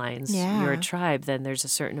 drive lines, you're a tribe, then there's a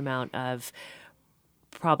certain amount of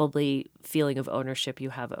probably feeling of ownership you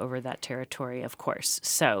have over that territory, of course.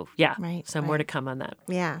 So, more to come on that.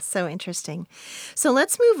 Yeah, so interesting. So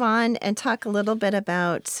let's move on and talk a little bit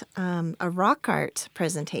about a rock art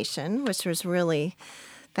presentation, which was really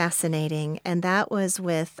fascinating. And that was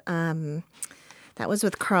with Carl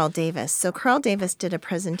Davis. So Carl Davis did a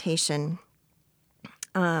presentation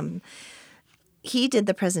he did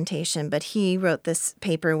the presentation, but he wrote this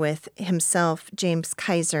paper with himself, James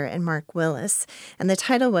Kaiser, and Mark Willis. And the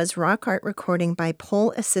title was Rock Art Recording by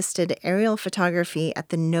Pole-Assisted Aerial Photography at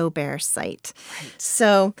the No Bear Site. Right.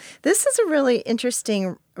 So this is a really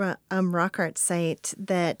interesting rock art site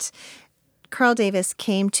that Carl Davis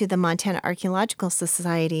came to the Montana Archaeological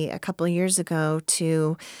Society a couple of years ago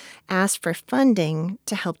to ask for funding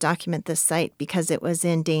to help document this site because it was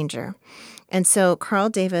in danger. And so Carl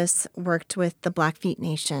Davis worked with the Blackfeet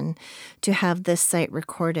Nation to have this site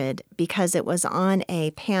recorded because it was on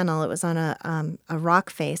a panel. It was on a rock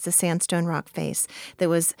face, a sandstone rock face that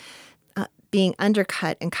was being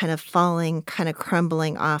undercut and kind of falling, kind of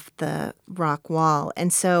crumbling off the rock wall.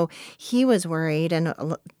 And so he was worried, and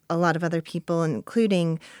a lot of other people,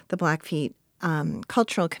 including the Blackfeet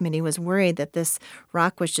Cultural Committee, was worried that this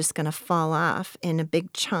rock was just going to fall off in a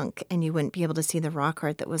big chunk and you wouldn't be able to see the rock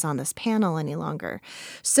art that was on this panel any longer.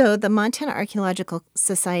 So the Montana Archaeological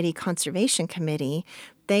Society Conservation Committee,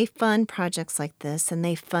 they fund projects like this, and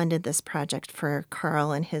they funded this project for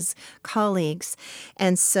Carl and his colleagues.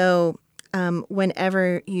 And so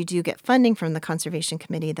whenever you do get funding from the Conservation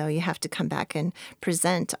Committee, though, you have to come back and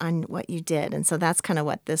present on what you did. And so that's kind of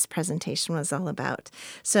what this presentation was all about.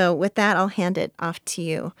 So with that, I'll hand it off to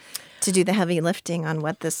you to do the heavy lifting on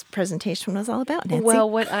what this presentation was all about, Nancy. Well,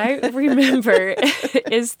 what I remember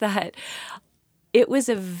is that it was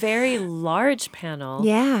a very large panel.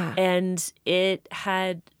 Yeah. And it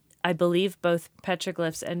had, I believe, both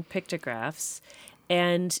petroglyphs and pictographs.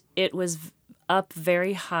 And it was up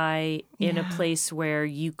very high in a place where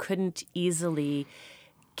you couldn't easily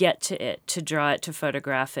get to it, to draw it, to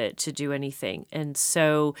photograph it, to do anything. And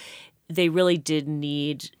so they really did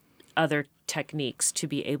need other techniques to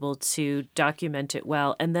be able to document it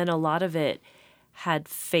well. And then a lot of it had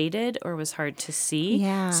faded or was hard to see.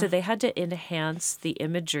 Yeah. So they had to enhance the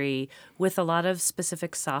imagery with a lot of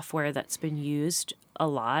specific software that's been used a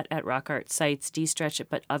lot at rock art sites, de-stretch it,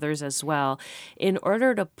 but others as well, in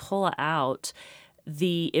order to pull out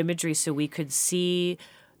the imagery so we could see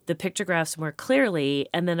the pictographs more clearly,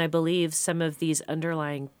 and then I believe some of these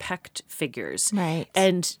underlying pecked figures. Right.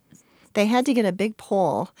 And they had to get a big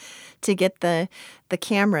pole to get the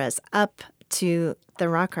cameras up to the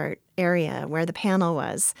rock art area where the panel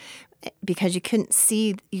was, because you couldn't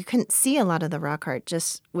see a lot of the rock art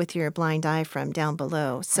just with your blind eye from down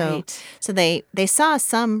below. So Right. so they saw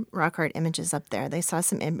some rock art images up there. They saw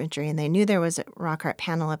some imagery, and they knew there was a rock art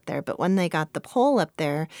panel up there. But when they got the pole up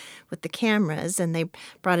there with the cameras, and they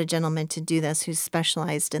brought a gentleman to do this who's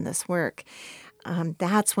specialized in this work,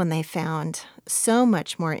 that's when they found so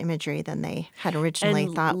much more imagery than they had originally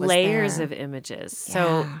and thought was layers there. of images.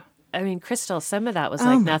 So, Yeah. I mean, Crystal, some of that was Oh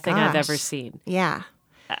like my nothing I've gosh. ever seen. Yeah.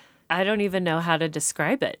 I don't even know how to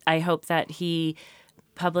describe it. I hope that he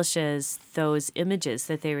publishes those images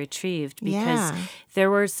that they retrieved, because Yeah. there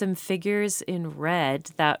were some figures in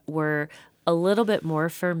red that were a little bit more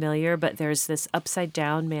familiar, but there's this upside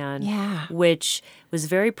down man, Yeah. which was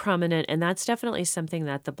very prominent. And that's definitely something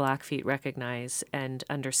that the Blackfeet recognize and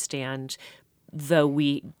understand. Though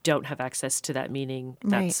we don't have access to that meaning,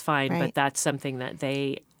 that's fine, right. but that's something that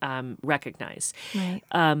they recognize.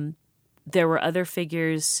 Right. There were other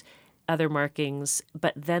figures, other markings,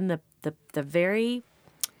 but then the very,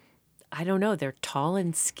 I don't know, they're tall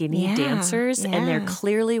and skinny Yeah, dancers, and they're yeah.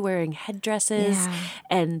 clearly wearing headdresses Yeah.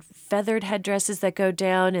 and feathered headdresses that go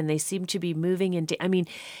down, and they seem to be moving into, I mean,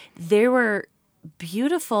 they were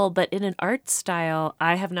beautiful, but in an art style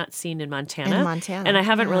I have not seen in Montana. In Montana, And I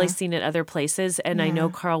haven't really yeah. seen it other places. And I know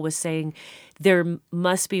Yeah. Carl was saying there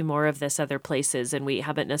must be more of this other places, and we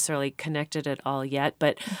haven't necessarily connected it all yet.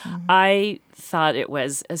 But I thought it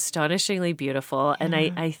was astonishingly beautiful. And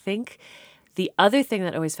I think the other thing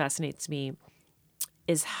that always fascinates me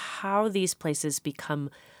is how these places become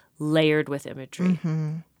layered with imagery.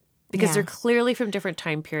 Because Yeah. they're clearly from different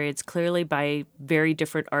time periods, clearly by very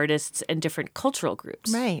different artists and different cultural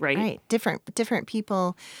groups. Right. Different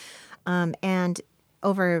people, and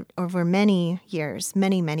over many years,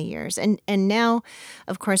 many years, and now,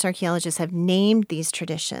 of course, archaeologists have named these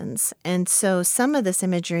traditions, and so some of this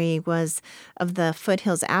imagery was of the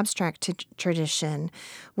foothills abstract tradition,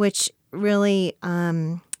 which really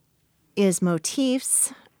is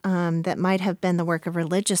motifs. That might have been the work of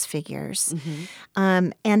religious figures.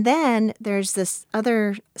 And then there's this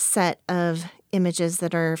other set of images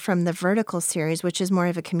that are from the vertical series, which is more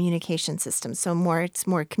of a communication system. So it's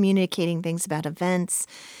more communicating things about events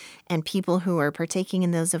and people who are partaking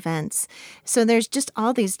in those events. So there's just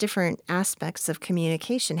all these different aspects of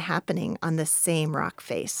communication happening on the same rock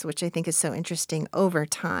face, which I think is so interesting over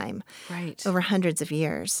time, Right. over hundreds of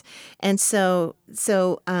years. And so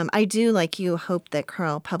I do, like you, hope that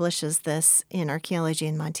Carl publishes this in Archaeology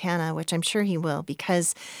in Montana, which I'm sure he will,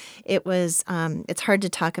 because it's hard to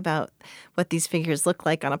talk about what these figures look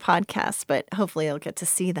like on a podcast, but hopefully you'll get to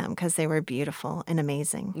see them because they were beautiful and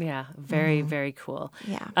amazing. Yeah, very, very cool.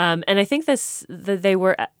 Yeah. And I think they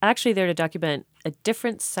were actually there to document a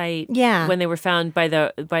different site when they were found by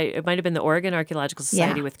it might have been the Oregon Archaeological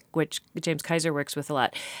Society, with which James Kaiser works with a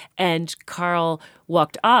lot. And Carl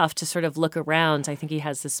walked off to sort of look around. I think he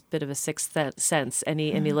has this bit of a sixth sense, and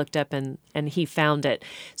he looked up and he found it.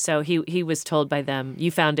 So he was told by them, "You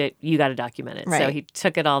found it, you got to document it." Right. So he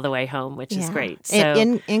took it all the way home, which is great. So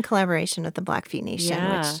in collaboration with the Blackfeet Nation,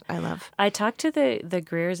 which I love. I talked to the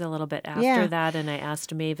Greers a little bit after that, and I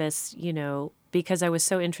asked Mavis, because I was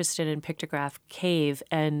so interested in Pictograph Cave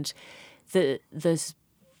and the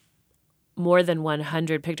more than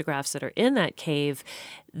 100 pictographs that are in that cave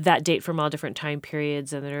that date from all different time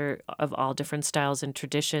periods and that are of all different styles and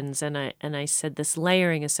traditions. And I said, this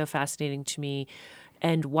layering is so fascinating to me.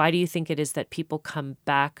 And why do you think it is that people come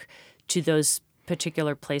back to those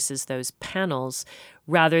particular places, those panels,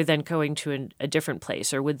 rather than going to a different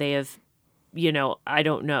place? Or would they have, I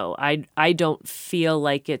don't know. I don't feel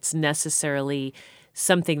like it's necessarily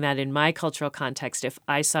something that in my cultural context, if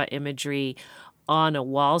I saw imagery on a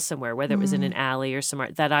wall somewhere, whether it was in an alley or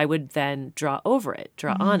somewhere, that I would then draw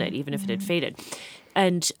on it, even if it had faded.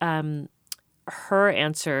 And her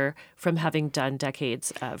answer, from having done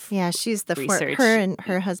decades of she's the research, her and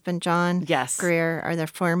her husband John Yes. Greer are the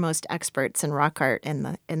foremost experts in rock art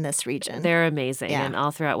in this region. They're amazing, and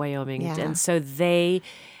all throughout Wyoming. Yeah. And so they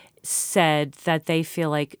said that they feel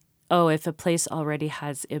like, if a place already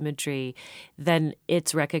has imagery, then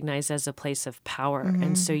it's recognized as a place of power.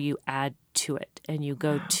 And so you add to it and you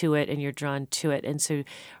go to it and you're drawn to it. And so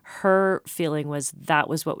her feeling was that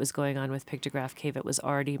was what was going on with Pictograph Cave. It was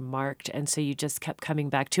already marked. And so you just kept coming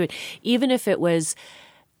back to it. Even if it was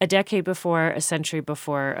a decade before, a century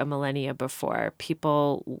before, a millennia before,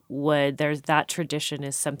 there's that tradition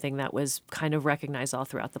is something that was kind of recognized all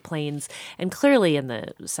throughout the plains and clearly in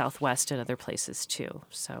the Southwest and other places too.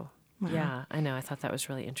 So, yeah, I know. I thought that was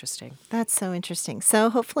really interesting. That's so interesting. So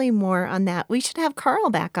hopefully more on that. We should have Carl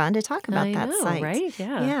back on to talk about that site. Right?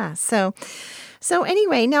 Yeah. Yeah. So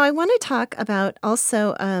anyway, now I want to talk about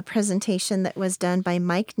also a presentation that was done by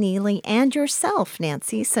Mike Neely and yourself,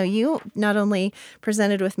 Nancy. So you not only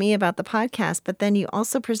presented with me about the podcast, but then you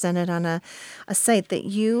also presented on a site that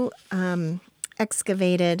you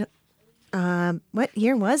excavated. What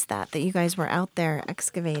year was that you guys were out there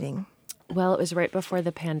excavating? Well, it was right before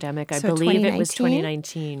the pandemic. I So believe it was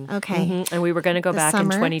 2019? 2019. Okay. And we were going to go back summer?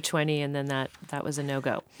 in 2020, and then that was a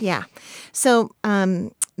no-go. Yeah. So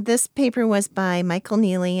this paper was by Michael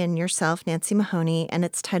Neely and yourself, Nancy Mahoney, and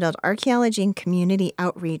it's titled Archaeology and Community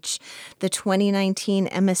Outreach, the 2019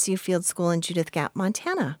 MSU Field School in Judith Gap,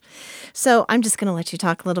 Montana. So I'm just going to let you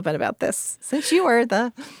talk a little bit about this since you were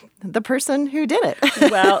the person who did it.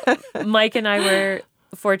 Well, Mike and I were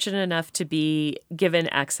fortunate enough to be given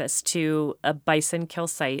access to a bison kill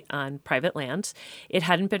site on private land. It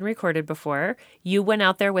hadn't been recorded before. You went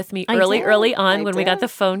out there with me early on when we got the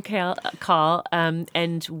phone call,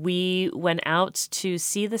 and we went out to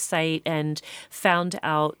see the site and found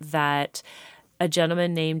out that a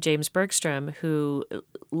gentleman named James Bergstrom, who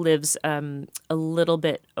lives a little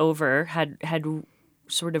bit over, had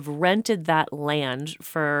sort of rented that land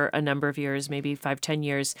for a number of years, maybe 5-10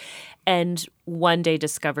 years, and one day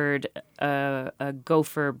discovered a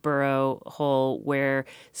gopher burrow hole where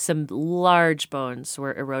some large bones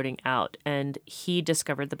were eroding out. And he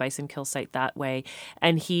discovered the bison kill site that way.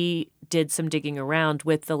 And he did some digging around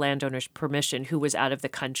with the landowner's permission, who was out of the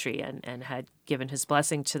country and had given his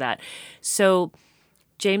blessing to that. So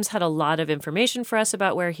James had a lot of information for us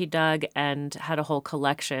about where he dug and had a whole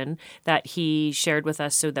collection that he shared with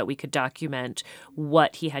us so that we could document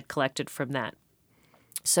what he had collected from that.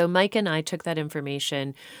 So Mike and I took that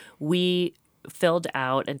information. We filled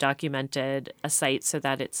out and documented a site so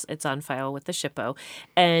that it's on file with the SHPO.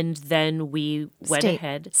 And then we went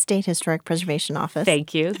ahead. State Historic Preservation Office.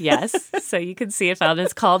 Thank you. Yes. So you can see it filed.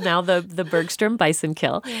 It's called now the Bergstrom Bison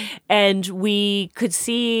Kill. And we could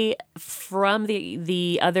see from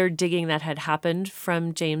the other digging that had happened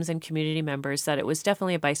from James and community members that it was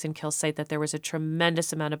definitely a bison kill site, that there was a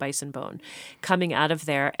tremendous amount of bison bone coming out of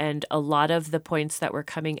there. And a lot of the points that were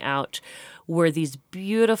coming out were these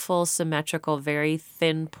beautiful, symmetrical, very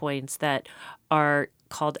thin points that are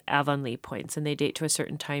called Avonlea points, and they date to a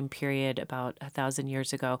certain time period about 1,000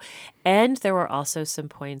 years ago. And there were also some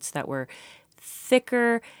points that were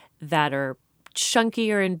thicker, that are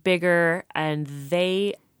chunkier and bigger, and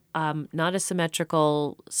they not as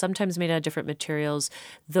symmetrical, sometimes made out of different materials.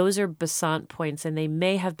 Those are basant points, and they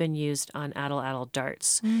may have been used on atlatl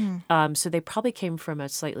darts. So they probably came from a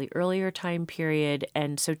slightly earlier time period,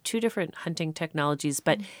 and so two different hunting technologies,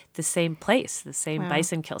 but the same place, the same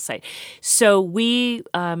bison kill site. So we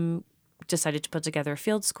decided to put together a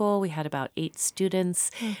field school. We had about 8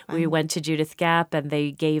 students. We went to Judith Gap, and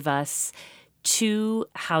they gave us 2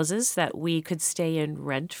 houses that we could stay in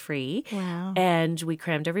rent-free. Wow. And we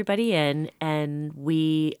crammed everybody in, and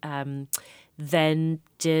we then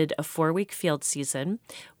did a 4-week field season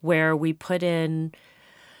where we put in,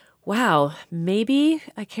 maybe,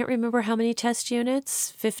 I can't remember how many test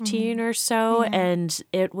units, 15 or so. Yeah. And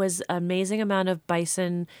it was an amazing amount of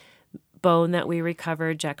bison bone that we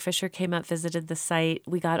recovered. Jack Fisher came up, visited the site.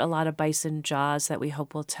 We got a lot of bison jaws that we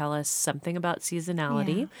hope will tell us something about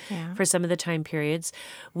seasonality for some of the time periods.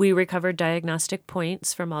 We recovered diagnostic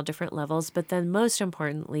points from all different levels, but then most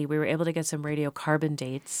importantly, we were able to get some radiocarbon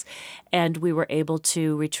dates, and we were able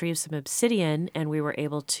to retrieve some obsidian, and we were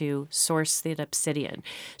able to source the obsidian.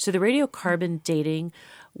 So the radiocarbon dating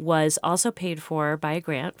was also paid for by a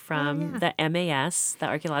grant from the MAS, the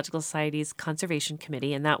Archaeological Society's Conservation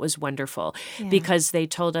Committee, and that was wonderful because they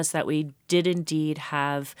told us that we did indeed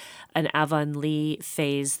have an Avonlea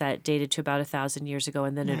phase that dated to about 1,000 years ago,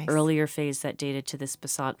 and then an earlier phase that dated to this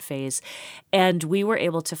basant phase. And we were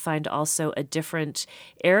able to find also a different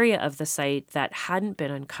area of the site that hadn't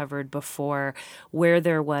been uncovered before, where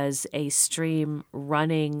there was a stream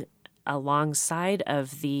running alongside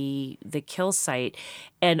of the kill site,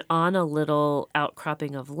 and on a little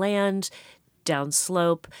outcropping of land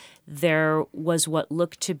downslope, there was what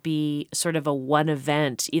looked to be sort of a one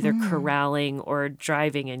event, either corralling or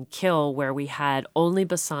driving and kill, where we had only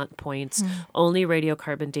basant points, only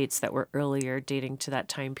radiocarbon dates that were earlier, dating to that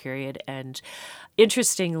time period. And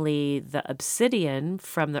interestingly, the obsidian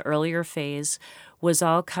from the earlier phase was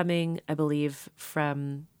all coming, I believe,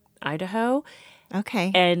 from Idaho.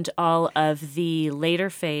 Okay. And all of the later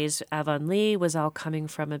phase, Avonlea, was all coming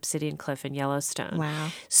from Obsidian Cliff in Yellowstone. Wow.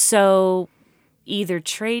 So either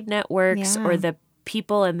trade networks or the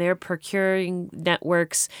people and their procuring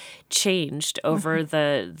networks changed over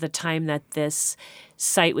the time that this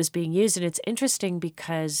site was being used. And it's interesting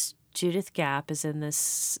because Judith Gap is in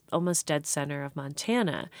this almost dead center of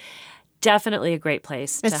Montana. Definitely a great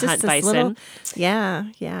place to hunt bison.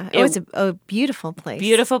 It was a beautiful place.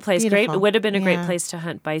 Beautiful place. Great. It would have been a great place to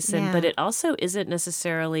hunt bison, but it also isn't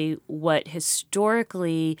necessarily what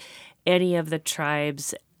historically any of the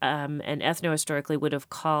tribes and ethno-historically would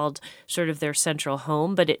have called sort of their central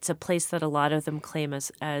home, but it's a place that a lot of them claim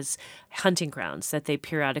as hunting grounds that they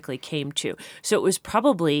periodically came to. So it was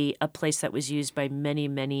probably a place that was used by many,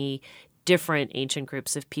 many different ancient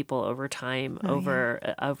groups of people over time,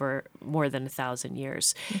 over more than 1,000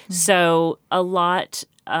 years. So a lot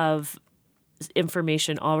of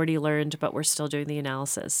information already learned, but we're still doing the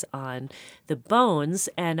analysis on the bones.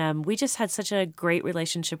 And we just had such a great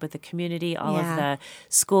relationship with the community. All of the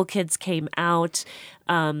school kids came out.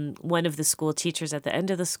 One of the school teachers at the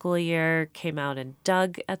end of the school year came out and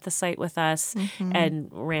dug at the site with us and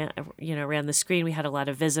ran the screen. We had a lot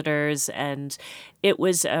of visitors, and it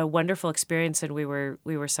was a wonderful experience. And we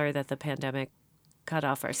were sorry that the pandemic cut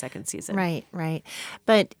off our second season. Right.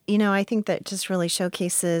 But, I think that just really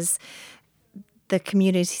showcases the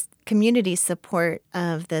community support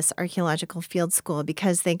of this archaeological field school,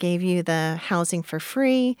 because they gave you the housing for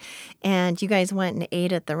free, and you guys went and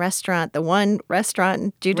ate at the one restaurant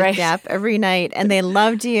in Judith Gap every night, and they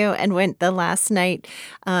loved you. And went the last night,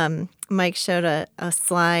 Mike showed a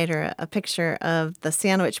slide or a picture of the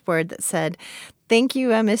sandwich board that said, "Thank you,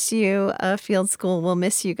 MSU Field School. We'll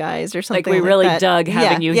miss you guys," or something. Like we really dug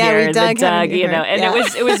having you here. We dug and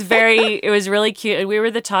it was really cute. And we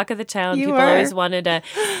were the talk of the town. People always wanted to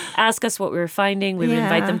ask us what we were finding. We would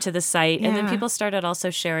invite them to the site. And then people started also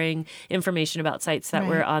sharing information about sites that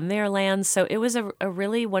were on their lands. So it was a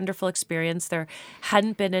really wonderful experience. There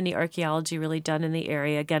hadn't been any archaeology really done in the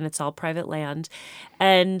area. Again, it's all private land.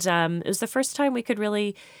 And it was the first time we could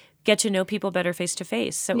really get to know people better face to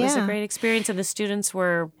face. So it was a great experience, and the students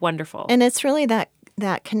were wonderful. And it's really that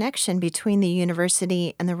connection between the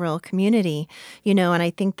university and the rural community, and I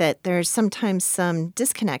think that there's sometimes some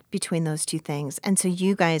disconnect between those two things. And so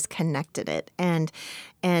you guys connected it. And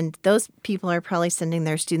those people are probably sending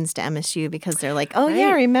their students to MSU because they're like,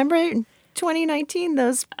 remember 2019,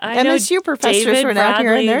 those I know MSU professors David were out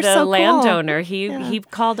here, and Bradley, they're the so cool. landowner, he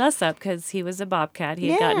called us up because he was a Bobcat. He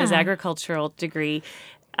had gotten his agricultural degree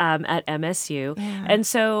at MSU. Yeah. And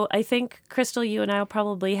so I think, Crystal, you and I will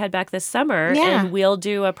probably head back this summer and we'll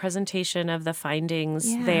do a presentation of the findings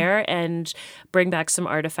there and bring back some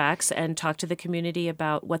artifacts and talk to the community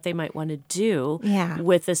about what they might want to do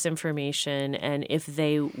with this information, and if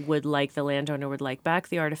they would like, the landowner would like back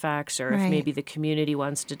the artifacts, or if maybe the community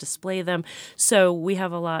wants to display them. So we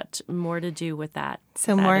have a lot more to do with that.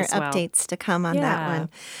 So more updates to come on that one.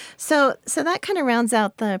 So that kind of rounds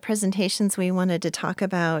out the presentations we wanted to talk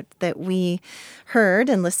about that we heard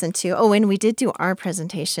and listened to. Oh, and we did do our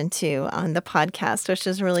presentation too on the podcast, which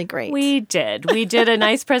was really great. We did. We did a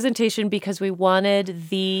nice presentation because we wanted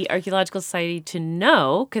the Archaeological Society to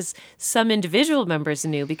know, because some individual members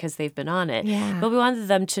knew because they've been on it, but we wanted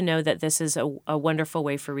them to know that this is a wonderful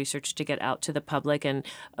way for research to get out to the public. And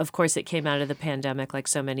of course, it came out of the pandemic like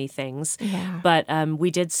so many things. But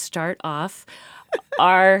we did start off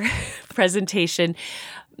our presentation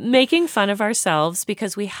making fun of ourselves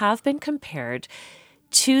because we have been compared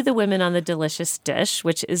to the women on the Delicious Dish,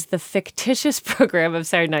 which is the fictitious program of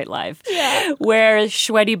Saturday Night Live, where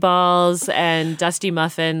sweaty balls and dusty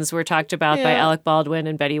muffins were talked about by Alec Baldwin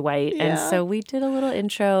and Betty White. And so we did a little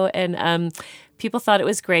intro, and people thought it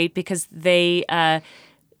was great because they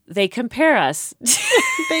compare us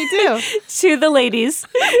they do to the ladies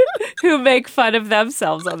who make fun of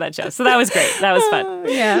themselves on that show. So that was great. That was fun.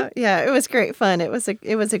 Yeah, it was great fun. It was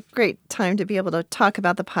a great time to be able to talk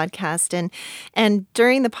about the podcast. And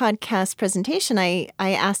during the podcast presentation, I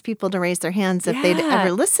asked people to raise their hands if they'd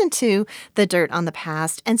ever listened to The Dirt on the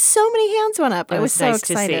Past, and so many hands went up. I was so nice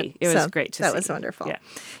excited. To see. It was great to see. That was wonderful.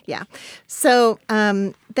 Yeah. So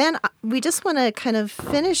then we just want to kind of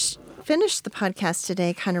finish the podcast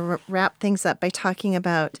today, kind of wrap things up by talking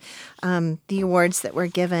about the awards that were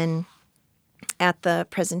given at the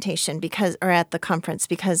presentation or at the conference,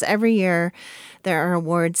 because every year there are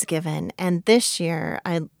awards given. And this year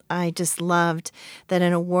I just loved that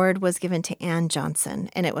an award was given to Ann Johnson,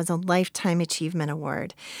 and it was a Lifetime Achievement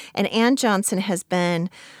Award. And Ann Johnson has been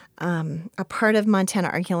a part of Montana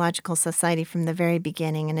Archaeological Society from the very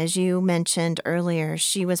beginning. And as you mentioned earlier,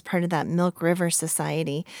 she was part of that Milk River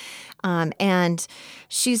Society. And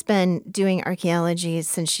she's been doing archaeology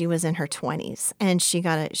since she was in her 20s. And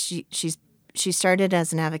she started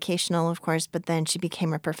as an avocational, of course, but then she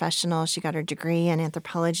became a professional. She got her degree in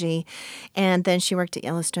anthropology, and then she worked at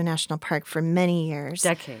Yellowstone National Park for many years.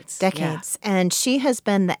 Decades. Yeah. And she has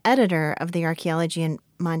been the editor of the Archaeology in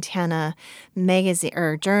Montana magazine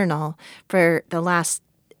or journal for the last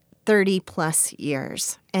 30 plus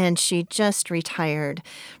years. And she just retired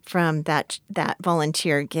from that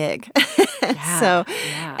volunteer gig. So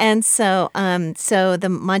the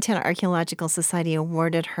Montana Archaeological Society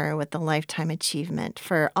awarded her with the Lifetime Achievement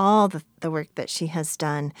for all the work that she has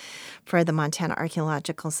done for the Montana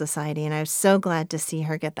Archaeological Society. And I was so glad to see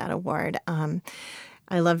her get that award.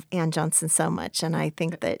 I love Ann Johnson so much, and I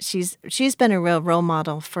think that she's been a real role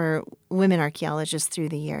model for women archaeologists through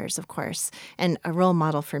the years, of course, and a role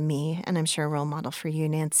model for me, and I'm sure a role model for you,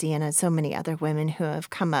 Nancy, and so many other women who have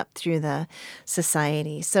come up through the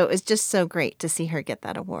society. So it's just so great to see her get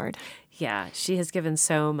that award. Yeah, she has given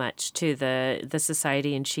so much to the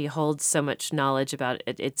society, and she holds so much knowledge about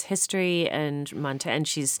its history and Montana, and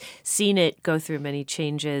she's seen it go through many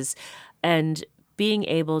changes, and being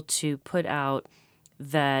able to put out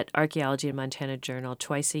that Archaeology in Montana Journal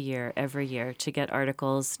twice a year, every year, to get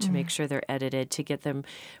articles, to make sure they're edited, to get them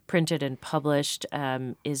printed and published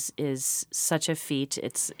is such a feat.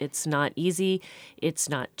 It's not easy. It's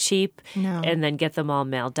not cheap. No. And then get them all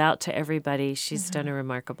mailed out to everybody. She's done a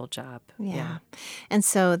remarkable job. Yeah. And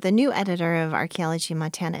so the new editor of Archaeology in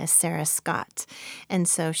Montana is Sarah Scott. And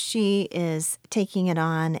so she is taking it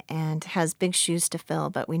on and has big shoes to fill,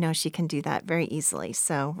 but we know she can do that very easily.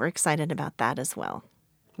 So we're excited about that as well.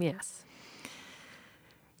 Yes.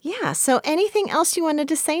 Yeah. So anything else you wanted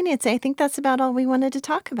to say, Nancy? I think that's about all we wanted to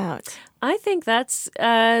talk about. I think that's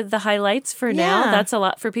the highlights for now. That's a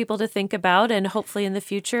lot for people to think about, and hopefully in the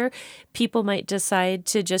future, people might decide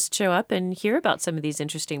to just show up and hear about some of these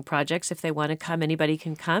interesting projects. If they want to come, anybody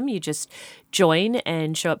can come. You just join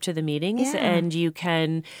and show up to the meetings, and you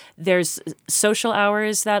can, there's social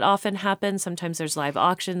hours that often happen. Sometimes there's live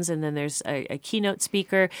auctions, and then there's a keynote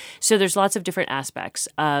speaker. So there's lots of different aspects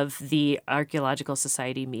of the Archaeological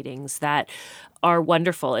Society meetings that are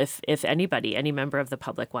wonderful if anybody, any member of the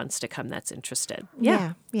public wants to come. that's interested.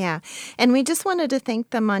 Yeah. And we just wanted to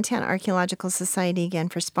thank the Montana Archaeological Society again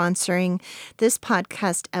for sponsoring this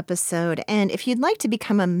podcast episode. And if you'd like to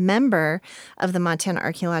become a member of the Montana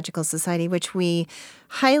Archaeological Society, which we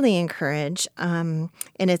highly encourage, and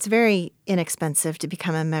it's very inexpensive to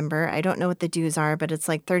become a member. I don't know what the dues are, but it's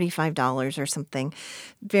like $35 or something.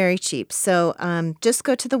 Very cheap. So just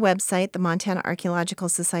go to the website. The Montana Archaeological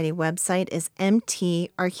Society website is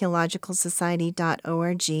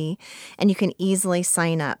mtarchaeologicalsociety.org, and you can easily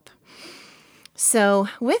sign up. So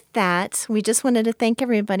with that, we just wanted to thank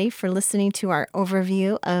everybody for listening to our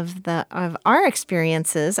overview of our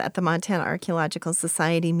experiences at the Montana Archaeological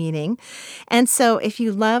Society meeting. And so if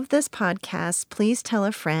you love this podcast, please tell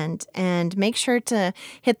a friend and make sure to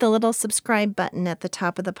hit the little subscribe button at the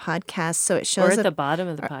top of the podcast so it shows or at the bottom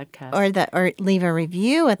of the podcast. Or leave a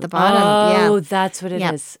review at the bottom. Oh, that's what it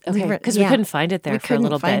is. Okay, because we couldn't find it there for a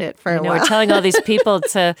little bit. We couldn't find it for a while. We're telling all these people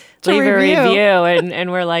to leave a review,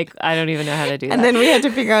 and we're like, I don't even know how to do that. And then we had to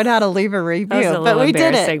figure out how to leave a review. But we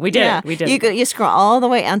did it. We did it. You scroll all the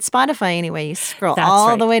way on Spotify anyway. You scroll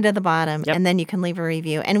the way to the bottom, and then you can leave a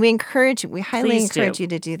review. And we highly encourage you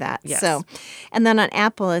to do that. Yes. So, and then on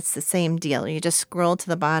Apple, it's the same deal. You just scroll to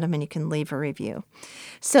the bottom and you can leave a review.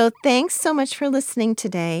 So thanks so much for listening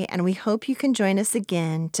today, and we hope you can join us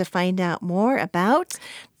again to find out more about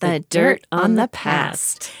the dirt on the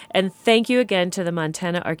past. And thank you again to the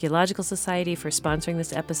Montana Archaeological Society for sponsoring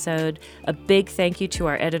this episode. A big thank you to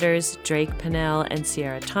our editors, Drake Pennell and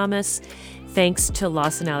Sierra Thomas. Thanks to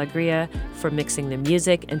Lawson Alegria for mixing the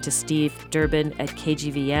music, and to Steve Durbin at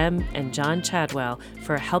KGVM and John Chadwell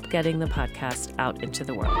for help getting the podcast out into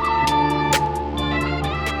the world.